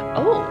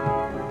 Oh.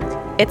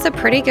 It's a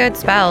pretty good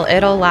spell.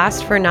 It'll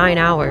last for 9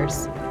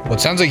 hours. Well, it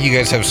sounds like you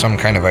guys have some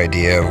kind of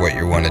idea of what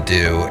you want to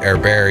do. Air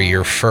Bear,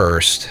 you're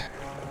first.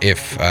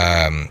 If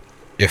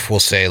we'll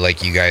say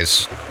like you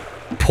guys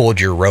pulled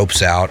your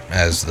ropes out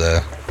as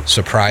the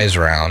surprise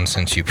round,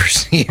 since you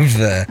perceived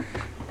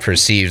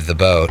the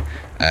boat,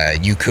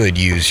 you could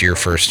use your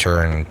first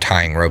turn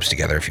tying ropes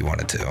together if you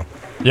wanted to.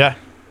 Yeah,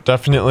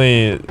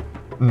 definitely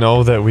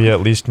know that we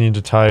at least need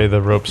to tie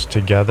the ropes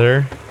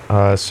together.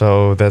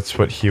 So that's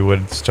what he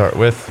would start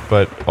with,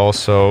 but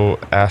also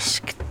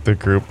ask the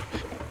group,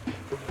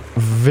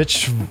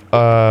 which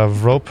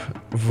rope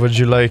would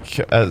you like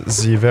at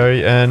the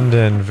very end,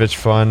 and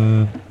which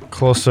one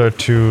closer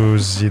to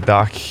the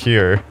dock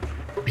here?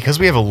 Because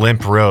we have a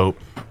limp rope,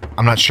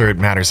 I'm not sure it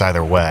matters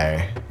either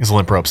way. Because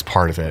limp rope's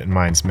part of it, and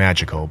mine's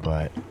magical,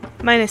 but...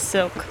 Mine is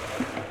silk.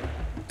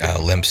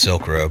 Limp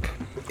silk rope,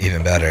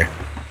 even better.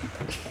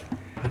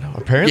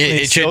 Apparently,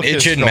 it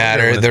shouldn't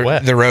matter.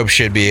 The rope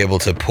should be able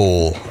to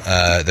pull.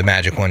 The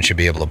magic one should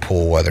be able to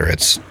pull whether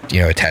it's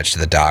attached to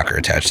the dock or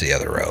attached to the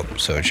other rope.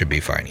 So it should be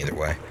fine either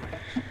way.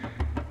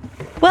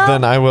 Well,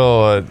 then I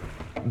will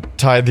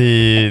tie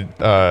the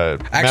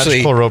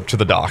magical rope to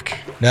the dock.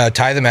 No,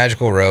 tie the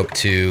magical rope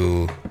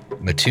to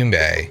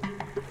Matumbe,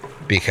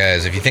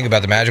 because if you think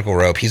about the magical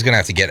rope, he's gonna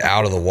have to get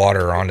out of the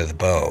water onto the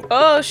boat.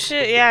 Oh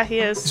shit! Yeah, he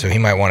is. So he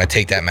might want to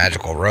take that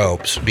magical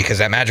rope, because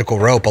that magical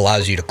rope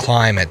allows you to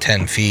climb at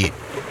 10 feet.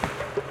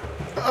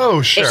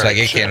 Oh sure. So like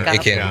it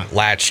can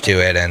latch to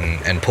it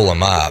and pull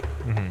him up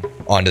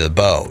onto the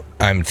boat.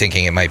 I'm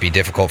thinking it might be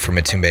difficult for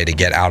Matumbe to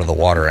get out of the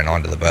water and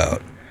onto the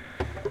boat.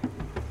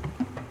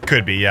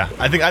 Could be, yeah.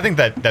 I think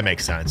that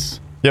makes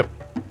sense. Yep.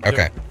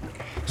 Okay.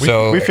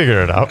 We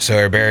figured it out.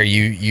 So Bear,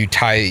 you're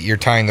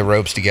tying the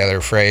ropes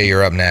together. Freya,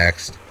 you're up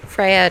next.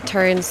 Freya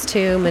turns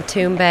to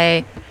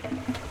Matumbe.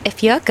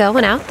 If you're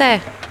going out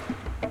there,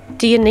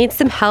 do you need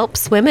some help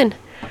swimming?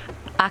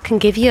 I can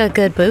give you a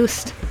good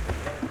boost.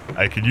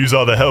 I could use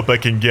all the help I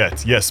can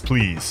get. Yes,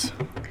 please.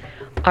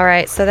 All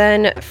right, so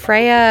then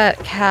Freya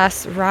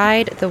casts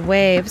Ride the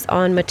Waves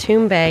on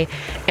Matumbe,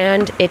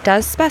 and it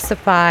does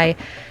specify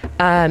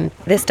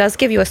this does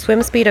give you a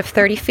swim speed of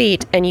 30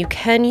 feet, and you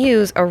can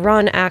use a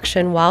run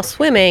action while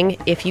swimming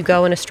if you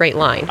go in a straight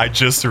line. I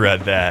just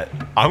read that.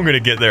 I'm going to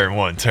get there in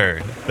one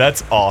turn.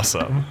 That's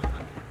awesome.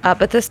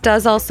 But this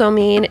does also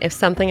mean if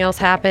something else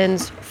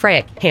happens,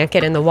 Freya can't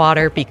get in the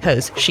water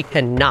because she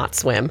cannot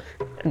swim.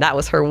 And that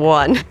was her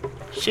one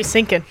She's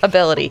sinking.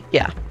 ability.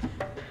 Yeah.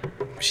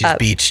 She's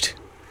beached.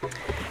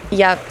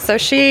 Yep. So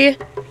she...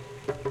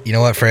 You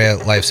know what, Freya?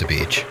 Life's a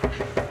beach.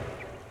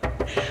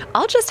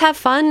 I'll just have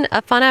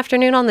a fun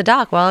afternoon on the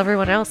dock while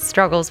everyone else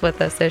struggles with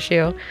this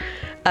issue.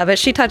 But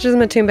she touches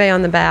Matumbe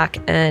on the back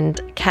and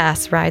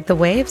casts Ride the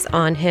Waves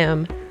on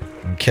him.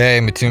 Okay,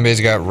 Matumbe's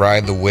got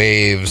Ride the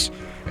Waves,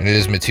 and it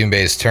is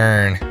Matumbe's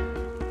turn.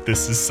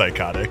 This is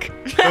psychotic.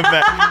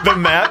 The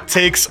map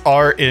takes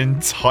our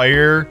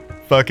entire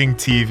fucking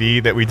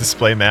TV that we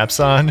display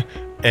maps on,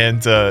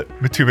 and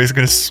Matumbe's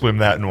gonna swim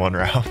that in one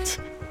round.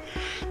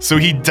 So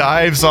he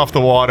dives off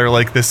the water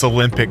like this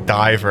Olympic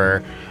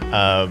diver,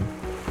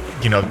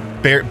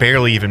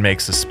 barely even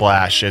makes a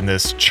splash in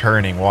this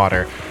churning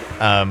water.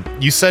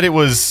 You said it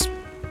was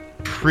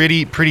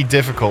pretty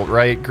difficult,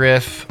 right,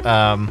 Griff?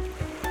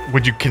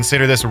 Would you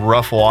consider this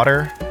rough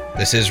water?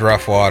 This is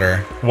rough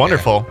water.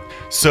 Wonderful.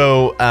 Yeah.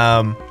 So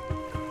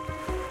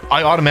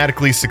I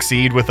automatically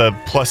succeed with a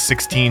plus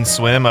 16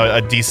 swim.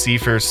 A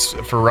DC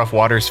for rough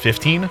waters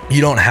 15.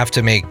 You don't have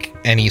to make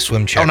any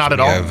swim checks. Oh, not at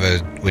all.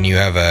 When you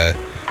have a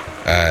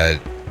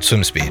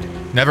swim speed.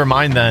 Never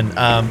mind then.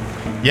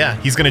 Yeah,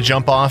 he's gonna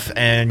jump off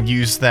and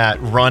use that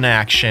run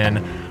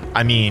action.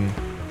 I mean,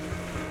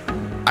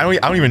 I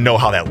don't even know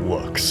how that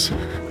looks.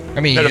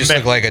 I mean, you just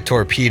look like a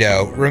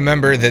torpedo.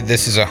 Remember that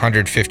this is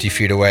 150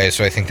 feet away,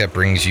 so I think that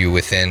brings you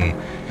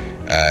within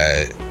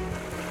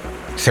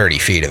 30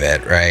 feet of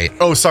it, right?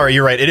 Oh, sorry,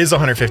 you're right. It is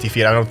 150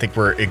 feet. I don't think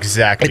we're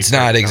exactly. It's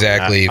not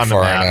exactly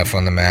far enough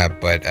on the map,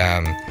 but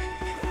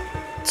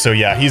so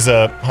yeah, he's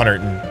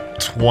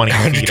 120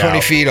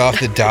 120 feet off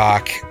the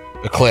dock.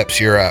 Eclipse,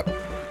 you're up.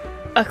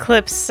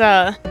 Eclipse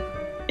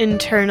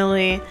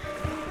internally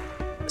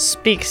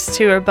speaks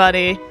to her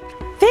buddy.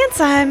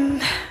 Vance,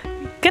 I'm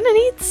gonna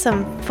need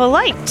some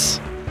flight.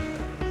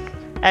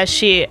 As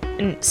she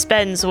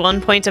spends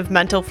 1 point of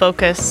mental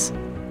focus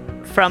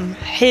from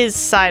his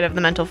side of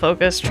the mental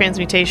focus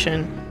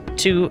transmutation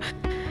to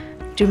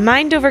do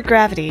mind over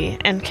gravity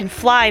and can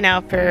fly now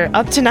for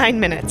up to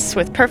 9 minutes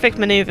with perfect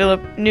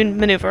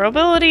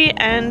maneuverability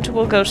and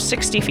will go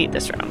 60 feet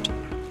this round.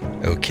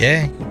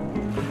 Okay.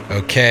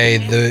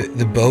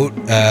 The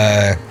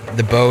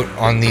boat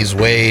on these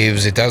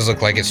waves, it does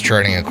look like it's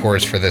charting a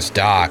course for this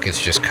dock. It's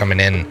just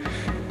coming in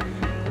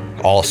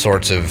all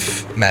sorts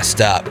of messed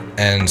up,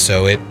 and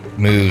so it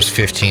moves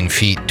 15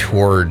 feet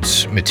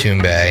towards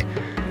Matumbe.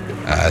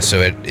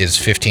 So it is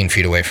 15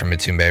 feet away from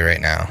Matumbe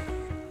right now.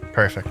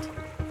 Perfect.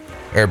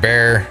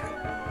 Bear,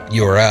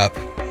 you're up.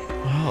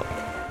 Well,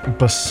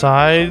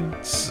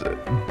 besides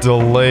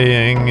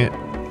delaying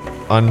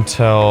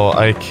until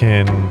I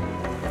can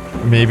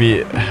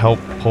maybe help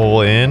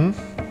pull in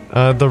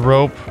the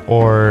rope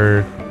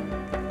or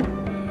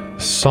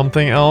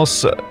something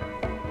else,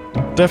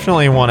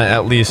 definitely want to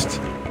at least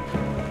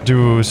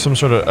do some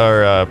sort of,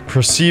 or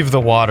perceive the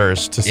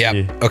waters to see.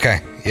 Yeah, okay.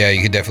 Yeah,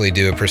 you could definitely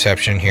do a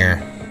perception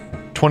here.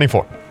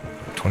 24.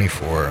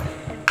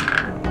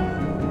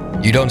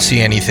 You don't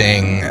see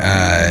anything.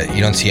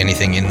 You don't see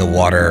anything in the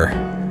water.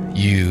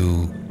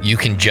 You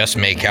can just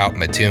make out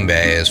Matumbe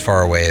as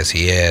far away as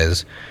he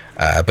is,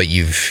 but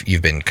you've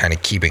been kind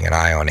of keeping an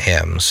eye on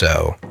him,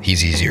 so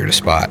he's easier to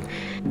spot.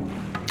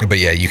 But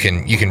yeah, you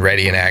can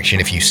ready an action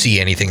if you see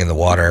anything in the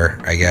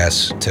water, I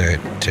guess, to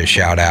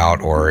shout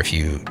out, or if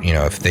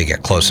if they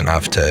get close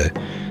enough to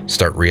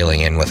start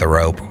reeling in with a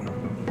rope.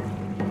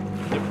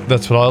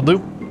 That's what I'll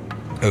do.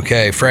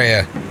 Okay,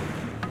 Freya.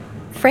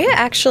 Freya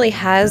actually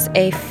has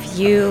a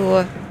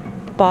few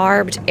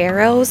barbed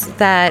arrows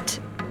that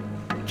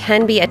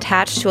can be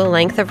attached to a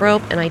length of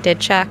rope, and I did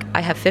check.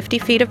 I have 50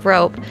 feet of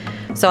rope,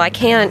 so I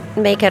can't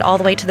make it all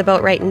the way to the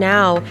boat right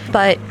now,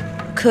 but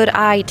could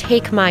I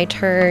take my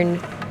turn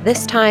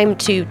this time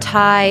to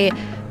tie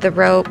the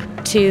rope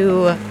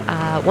to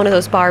one of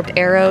those barbed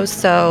arrows,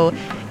 so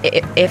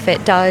if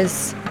it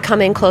does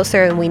come in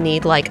closer and we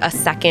need like a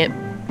second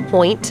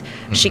point,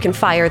 she can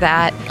fire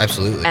that.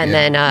 Absolutely. And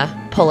then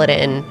pull it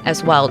in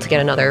as well to get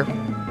another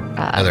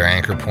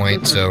anchor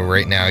point. So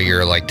right now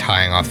you're like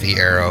tying off the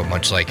arrow,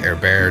 much like Air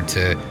Bear,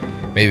 to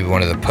maybe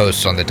one of the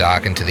posts on the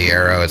dock into the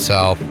arrow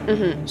itself.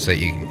 Mm-hmm. So that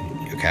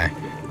okay.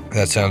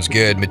 That sounds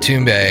good.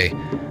 Matumbe.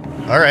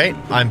 All right,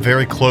 I'm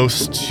very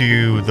close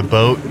to the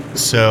boat,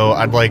 so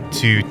I'd like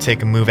to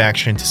take a move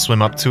action to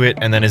swim up to it,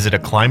 and then is it a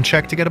climb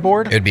check to get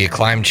aboard? It'd be a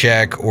climb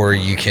check, or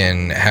you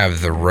can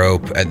have the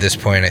rope. At this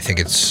point, I think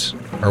it's...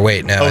 Or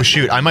wait, no. Oh,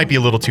 shoot, I might be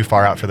a little too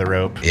far out for the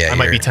rope. Yeah, I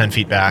might be 10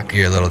 feet back.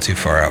 You're a little too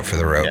far out for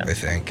the rope, yeah. I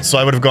think. So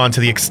I would have gone to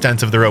the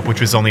extent of the rope,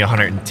 which was only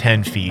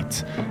 110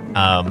 feet.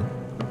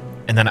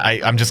 And then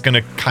I'm just going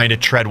to kind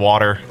of tread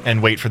water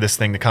and wait for this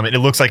thing to come. It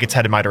looks like it's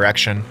headed my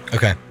direction.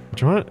 Okay.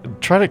 Do you want to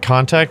try to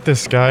contact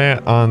this guy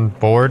on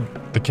board,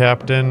 the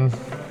captain?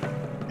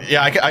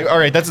 Yeah, all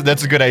right, that's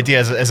a good idea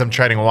as I'm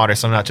treading water,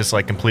 so I'm not just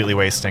like completely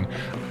wasting.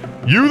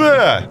 You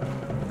there!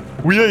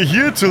 We are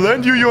here to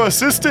lend you your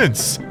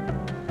assistance.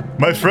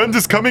 My friend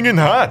is coming in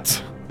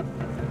hot.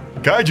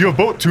 Guide your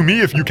boat to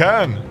me if you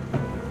can.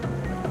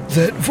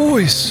 That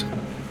voice.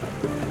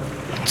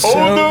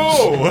 Oh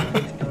no!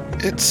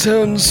 It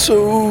sounds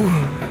so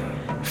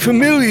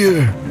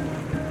familiar.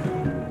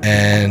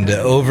 And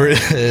over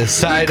the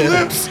side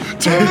Eclipse,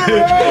 turn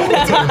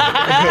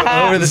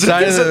around! over the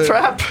side of the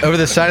trap. Over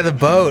the side of the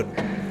boat,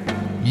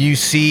 you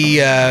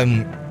see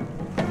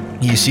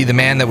the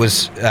man that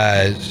was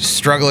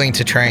struggling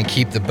to try and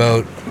keep the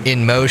boat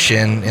in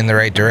motion in the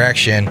right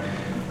direction,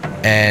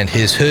 and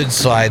his hood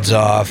slides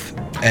off,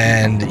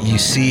 and you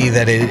see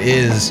that it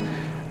is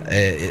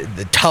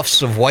the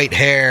tufts of white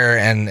hair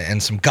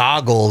and some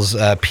goggles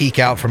peek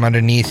out from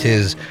underneath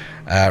his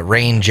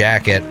rain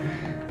jacket.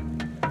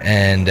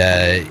 And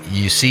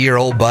you see your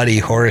old buddy,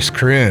 Horace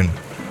Croon,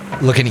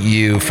 looking at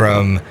you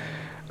from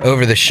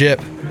over the ship.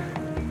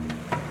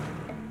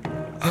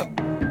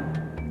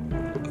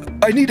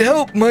 I need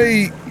help.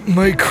 My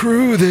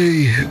crew,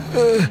 they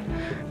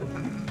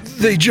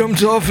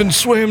jumped off and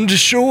swam to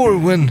shore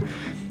when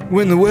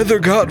the weather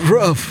got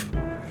rough.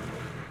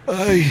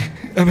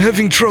 I'm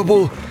having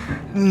trouble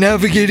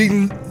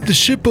navigating the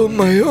ship on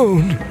my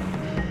own.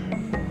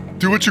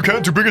 Do what you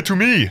can to bring it to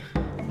me.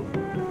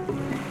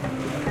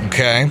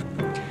 Okay.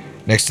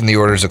 Next in the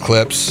order is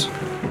Eclipse.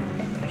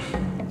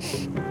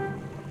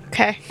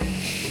 Okay.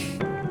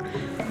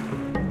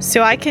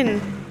 So I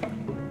can,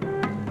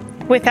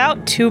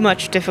 without too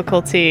much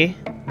difficulty,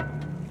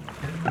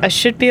 I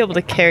should be able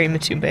to carry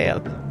Matumbe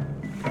up.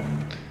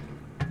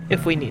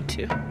 If we need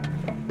to.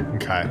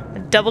 Okay.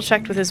 Double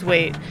checked with his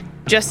weight.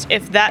 Just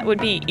if that would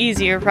be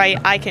easier, right?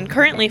 I can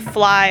currently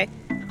fly,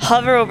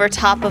 hover over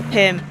top of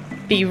him,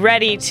 be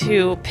ready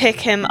to pick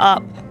him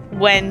up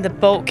when the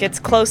boat gets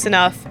close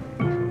enough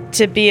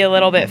to be a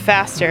little bit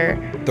faster.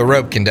 The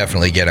rope can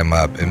definitely get him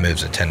up. It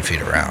moves at 10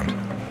 feet around.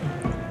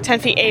 10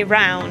 feet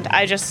around.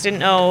 I just didn't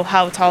know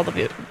how tall the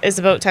boat is.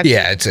 The boat 10 feet?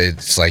 Yeah,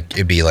 it's like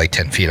it'd be like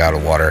 10 feet out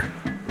of water.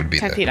 Would be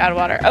 10 feet out of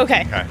water.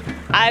 Okay.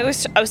 I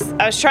was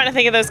trying to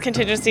think of those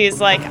contingencies.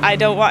 Like, I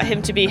don't want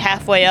him to be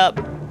halfway up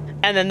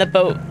and then the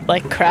boat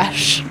like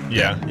crash.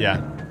 Yeah.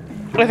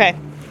 Okay.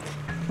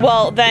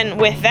 Well, then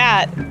with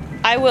that,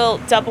 I will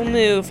double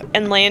move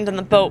and land on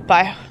the boat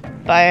by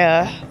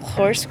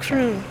Horace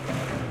Croon.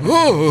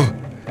 Oh!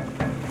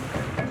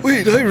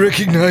 Wait, I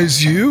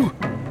recognize you.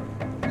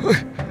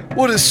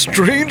 What a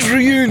strange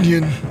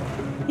reunion.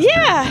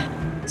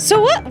 Yeah.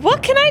 So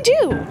what can I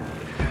do?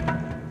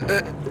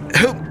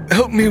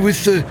 Help me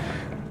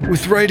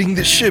with riding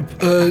the ship.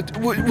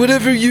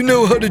 Whatever you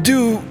know how to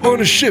do on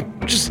a ship,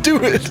 just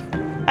do it.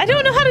 I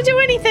don't know how to do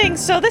anything,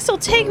 so this will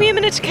take me a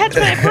minute to catch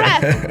my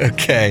breath.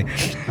 Okay.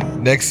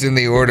 Next in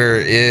the order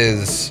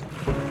is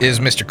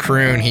Mr.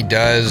 Croon. He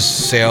does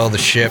sail the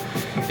ship.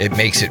 It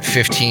makes it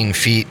 15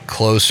 feet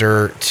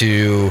closer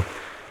to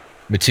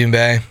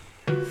Matumbe.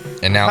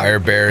 And now Air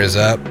Bear is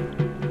up.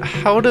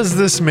 How does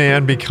this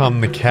man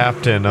become the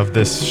captain of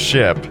this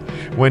ship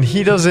when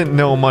he doesn't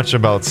know much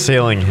about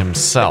sailing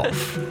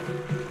himself?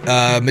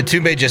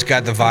 Matumbe just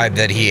got the vibe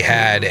that he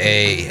had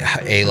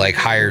a like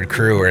hired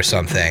crew or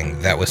something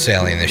that was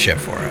sailing the ship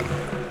for him.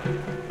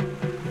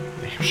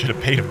 You should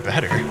have paid him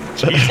better.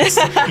 Jesus.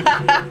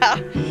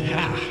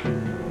 Yeah.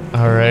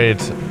 All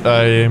right.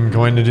 I am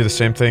going to do the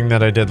same thing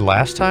that I did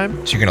last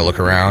time. So you're gonna look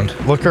around.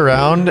 Look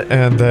around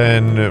and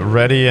then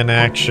ready in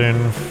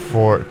action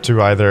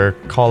to either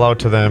call out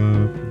to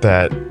them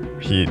that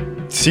he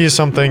sees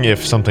something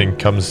if something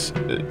comes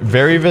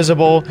very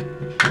visible,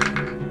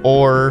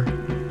 or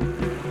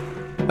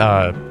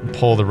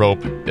pull the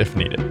rope if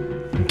needed.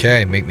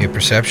 Okay, make me a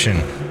perception.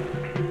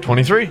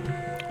 23.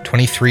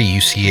 23, you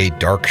see a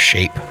dark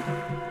shape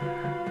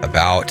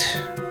about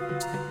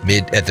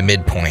at the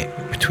midpoint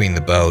between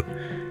the boat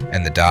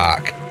and the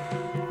dock.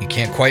 You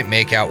can't quite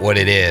make out what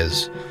it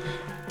is,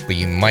 but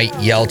you might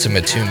yell to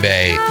Matumbe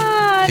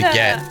to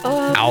get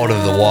out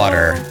of the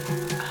water.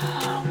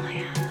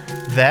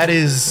 That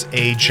is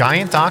a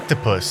giant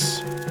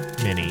octopus,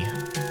 Minnie.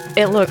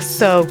 It looks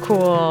so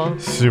cool.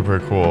 Super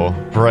cool.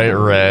 Bright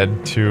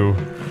red too.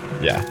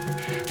 Yeah.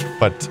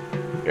 But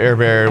Air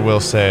Bear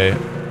will say,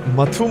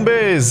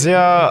 Matumbe,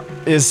 there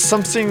is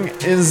something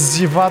in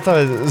the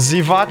water.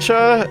 The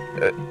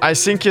water, I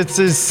think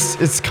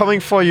it's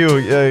coming for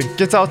you.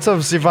 Get out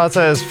of the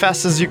water as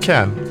fast as you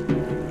can.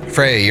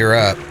 Freya, you're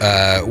up.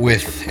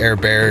 With Air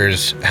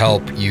Bear's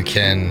help, you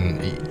can,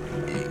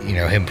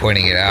 him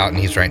pointing it out, and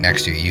he's right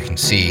next to you. You can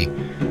see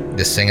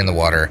this thing in the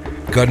water.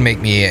 Go ahead and make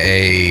me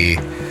a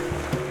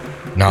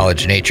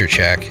knowledge nature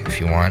check if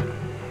you want.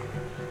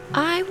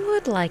 I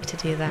would like to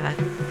do that.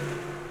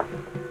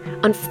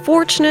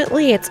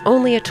 Unfortunately, it's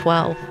only a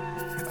 12.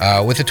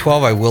 With a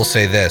 12, I will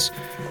say this.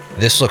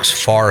 This looks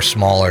far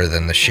smaller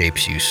than the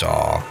shapes you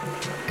saw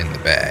in the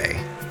bay.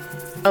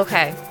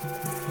 Okay.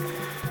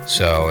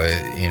 So,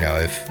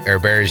 if Air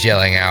Bear is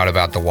yelling out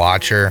about the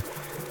Watcher,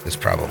 this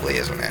probably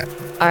isn't it.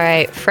 All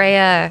right,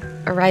 Freya,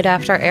 right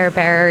after Air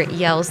Bear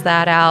yells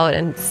that out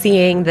and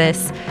seeing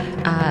this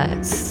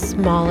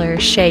smaller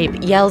shape,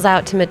 yells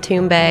out to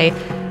Matumbe,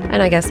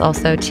 and I guess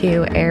also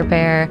to Air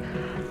Bear,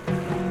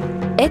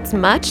 it's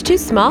much too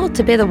small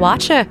to be the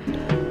Watcher,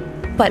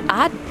 but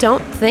I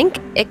don't think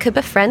it could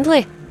be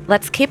friendly.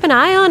 Let's keep an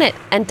eye on it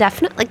and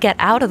definitely get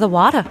out of the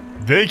water.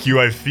 Thank you.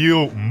 I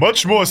feel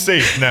much more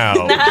safe now.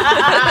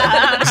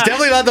 It's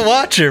definitely not the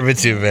Watcher,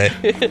 Matumbe.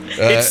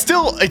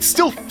 It's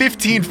still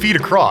 15 feet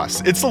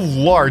across. It's a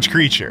large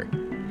creature.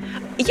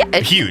 Yeah,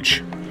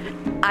 Huge.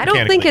 I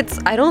don't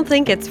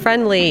think it's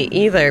friendly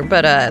either,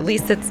 but at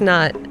least it's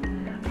not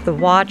the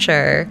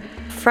Watcher.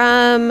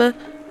 From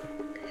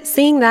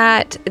seeing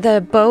that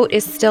the boat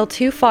is still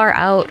too far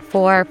out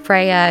for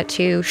Freya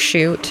to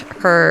shoot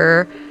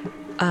her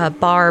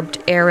barbed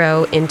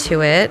arrow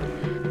into it.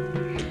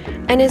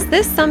 And is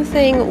this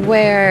something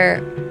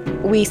where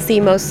we see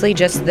mostly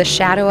just the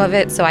shadow of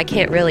it, so I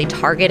can't really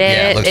target it?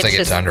 Yeah, it looks like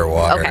it's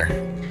underwater.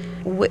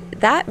 Okay.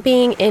 That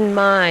being in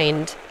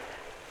mind,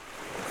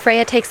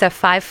 Freya takes a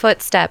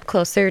 5-foot step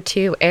closer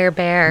to Air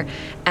Bear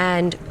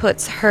and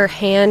puts her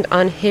hand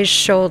on his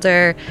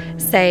shoulder,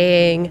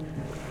 saying,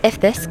 "If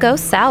this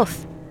goes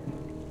south,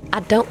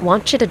 I don't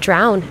want you to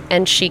drown."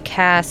 And she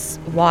casts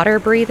water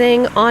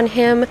breathing on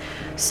him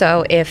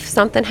So if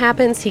something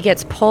happens, he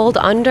gets pulled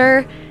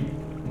under,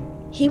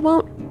 he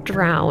won't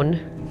drown.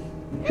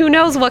 Who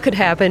knows what could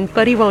happen,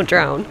 but he won't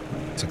drown.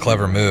 It's a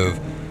clever move.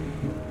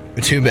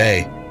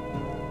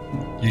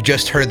 Utube, you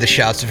just heard the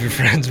shouts of your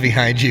friends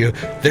behind you.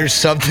 There's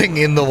something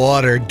in the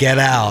water. Get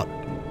out.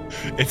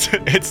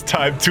 It's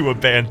time to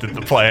abandon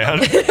the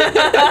plan.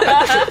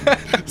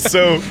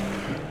 So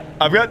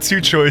I've got two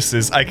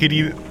choices. I could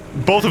either,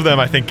 both of them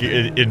I think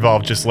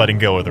involve just letting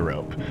go of the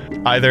rope.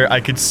 Either I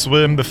could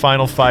swim the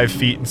final 5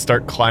 feet and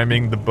start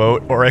climbing the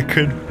boat, or I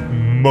could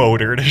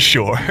motor to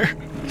shore.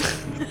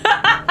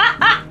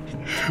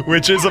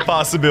 Which is a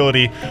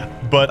possibility,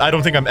 but I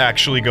don't think I'm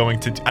actually going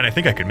to, and I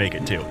think I could make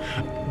it too.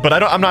 But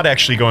I'm not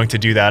actually going to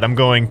do that. I'm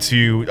going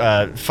to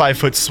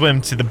 5-foot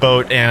swim to the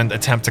boat and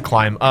attempt to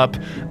climb up.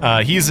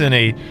 He's in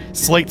a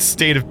slight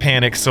state of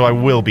panic, so I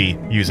will be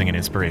using an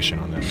inspiration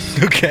on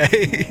this.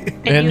 Okay.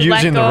 And you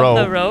using let go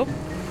the of the rope?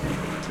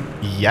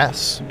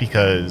 Yes,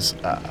 because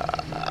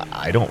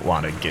I don't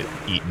want to get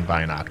eaten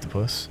by an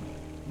octopus.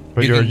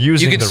 But you're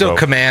using You can the still rope.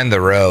 command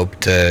the rope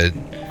to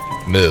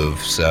move,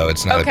 so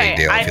it's not a big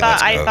deal. I if he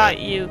lets go I of thought it.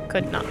 you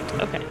could not.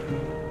 Okay.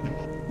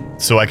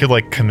 So I could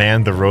like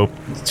command the rope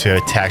to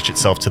attach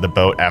itself to the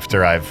boat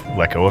after I've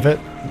let go of it?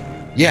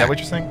 Is Yeah, that what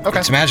you're saying? Okay.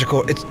 it's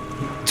magical. It's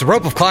a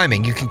rope of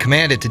climbing. You can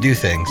command it to do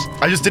things.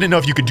 I just didn't know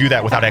if you could do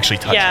that without actually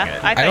touching Yeah,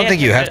 it. I I don't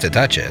think you have to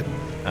touch it.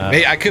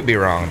 I could be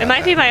wrong. It about might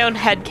that. be my own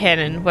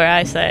headcanon where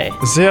I say.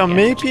 There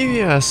may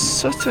be a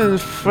certain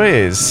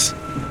phrase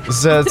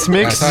that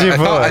makes the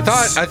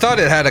words. I thought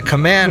it had a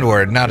command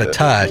word, not a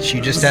touch.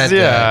 You just had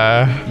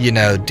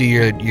to, do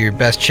your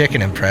best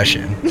chicken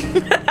impression.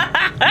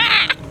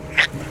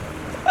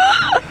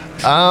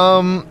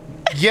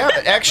 Yeah,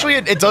 actually,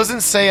 it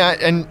doesn't say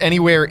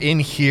anywhere in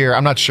here.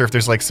 I'm not sure if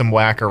there's like some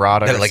whack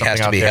errata That or it, like, something has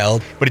to out be there,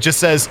 held? but it just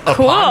says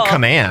Cool. upon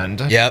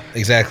command. Yep,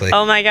 exactly.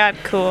 Oh my god,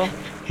 cool.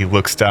 He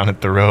looks down at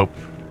the rope,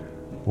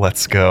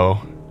 lets go,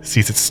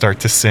 sees it start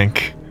to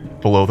sink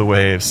below the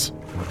waves.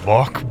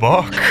 Balk,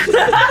 balk.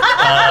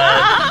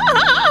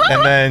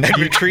 And then And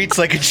retreats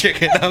like a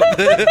chicken up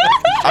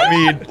I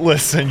mean,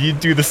 listen, you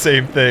do the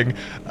same thing.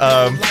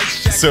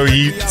 So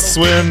he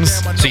swims.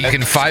 So you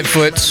can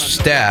 5-foot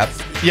step,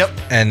 Yep.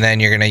 and then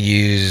you're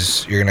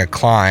gonna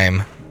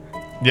climb.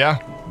 Yeah.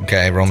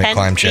 Okay, roll me 10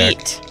 climb check.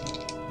 feet.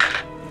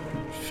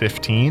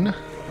 15.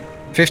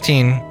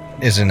 15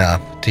 is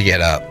enough to get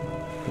up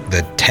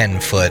the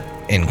 10-foot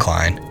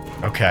incline.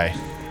 Okay.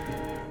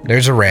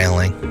 There's a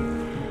railing.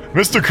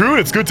 Mr. Kroon,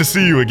 it's good to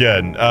see you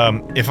again.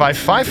 If I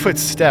 5-foot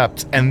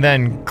stepped and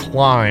then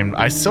climbed,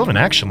 I still have an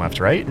action left,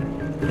 right?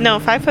 No,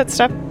 5-foot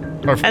step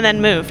Or and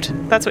then moved.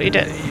 That's what you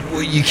did.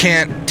 Well, you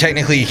can't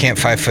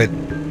 5-foot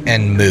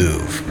and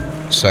move.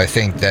 So I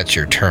think that's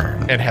your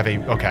turn. and have a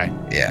okay,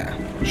 Yeah.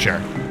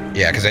 sure.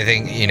 Yeah, because I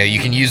think, you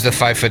can use the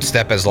 5-foot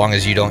step as long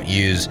as you don't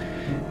use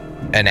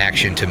an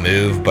action to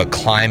move, but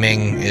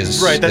climbing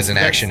is an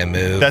action to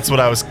move. That's what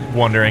I was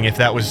wondering, if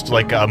that was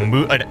like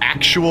an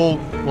actual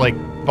like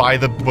by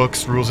the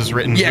books rules as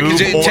written Yeah, move,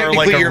 because or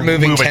technically like a you're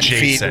moving move 10 feet.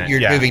 adjacent.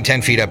 You're Yeah. moving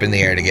 10 feet up in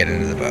the air to get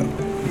into the boat.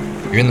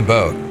 You're in the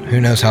boat. Who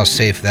knows how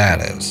safe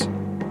that is?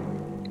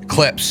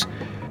 Clips.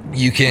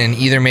 You can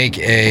either make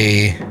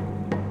a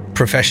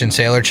profession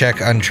sailor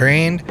check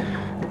untrained,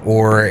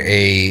 or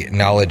a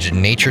knowledge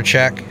nature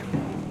check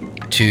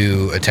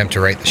to attempt to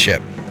right the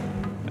ship.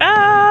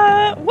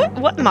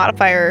 What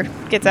modifier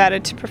gets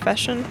added to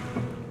profession?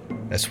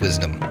 That's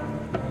wisdom.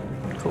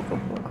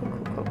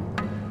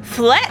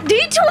 Flat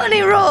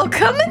D20 roll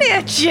coming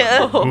at you.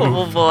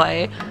 Oh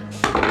boy.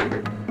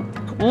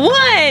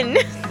 1.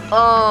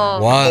 Oh.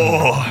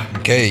 1.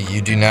 Okay,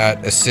 you do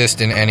not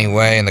assist in any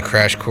way, and the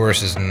crash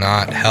course is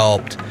not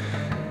helped.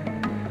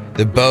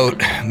 The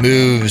boat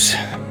moves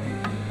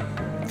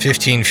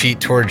 15 feet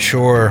toward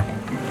shore.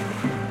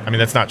 I mean,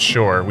 that's not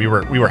shore. We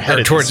were Or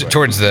headed towards this way.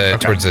 towards the Okay.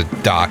 towards the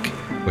dock,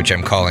 which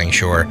I'm calling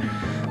shore.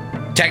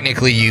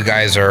 Technically, you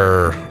guys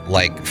are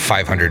like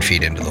 500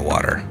 feet into the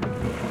water.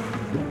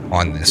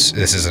 On this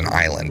is an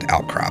island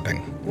outcropping.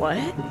 What?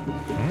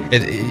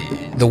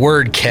 The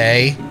word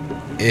K,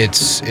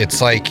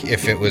 it's like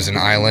if it was an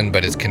island,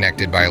 but it's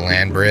connected by a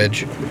land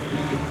bridge.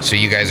 So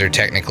you guys are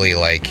technically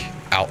like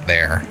out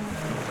there.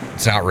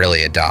 It's not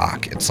really a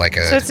dock. It's like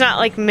So it's not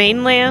like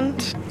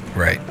mainland?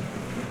 right.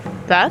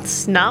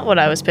 That's not what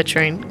I was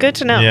picturing. Good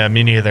to know. Yeah,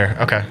 me neither.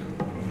 Okay.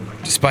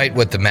 Despite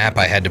what the map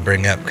I had to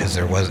bring up, because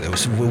it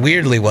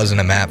weirdly wasn't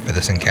a map for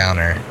this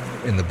encounter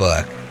in the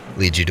book,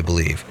 leads you to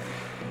believe.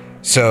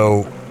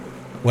 So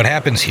what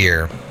happens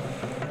here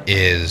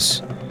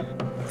is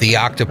the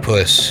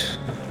octopus,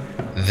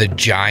 the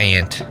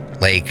giant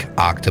lake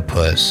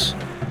octopus,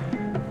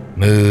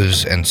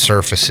 moves and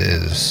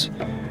surfaces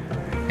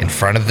in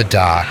front of the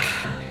dock,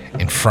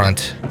 in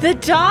front The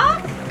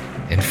dock?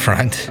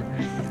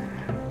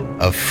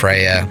 of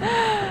Freya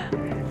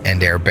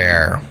and Air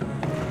Bear.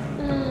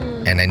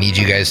 And I need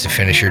you guys to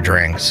finish your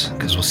drinks,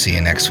 because we'll see you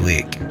next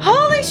week.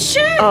 Holy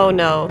shit! Oh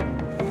no.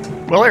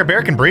 Well, Air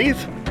Bear can breathe.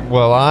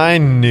 Well, I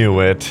knew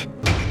it.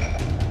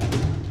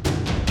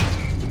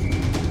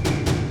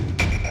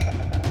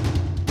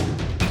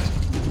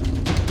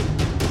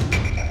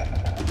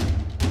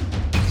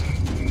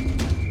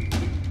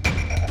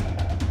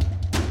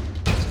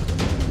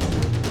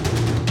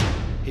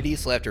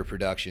 Hideous Laughter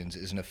Productions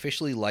is an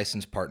officially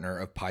licensed partner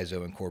of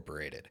Paizo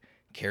Incorporated.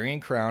 Carrying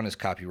Crown is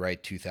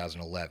copyright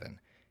 2011.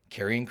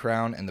 Carrying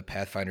Crown and the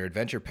Pathfinder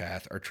Adventure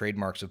Path are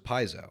trademarks of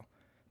Paizo.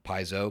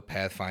 Paizo,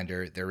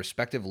 Pathfinder, their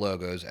respective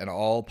logos, and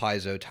all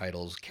Paizo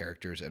titles,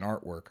 characters, and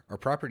artwork are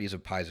properties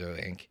of Paizo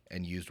Inc.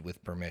 and used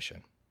with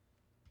permission.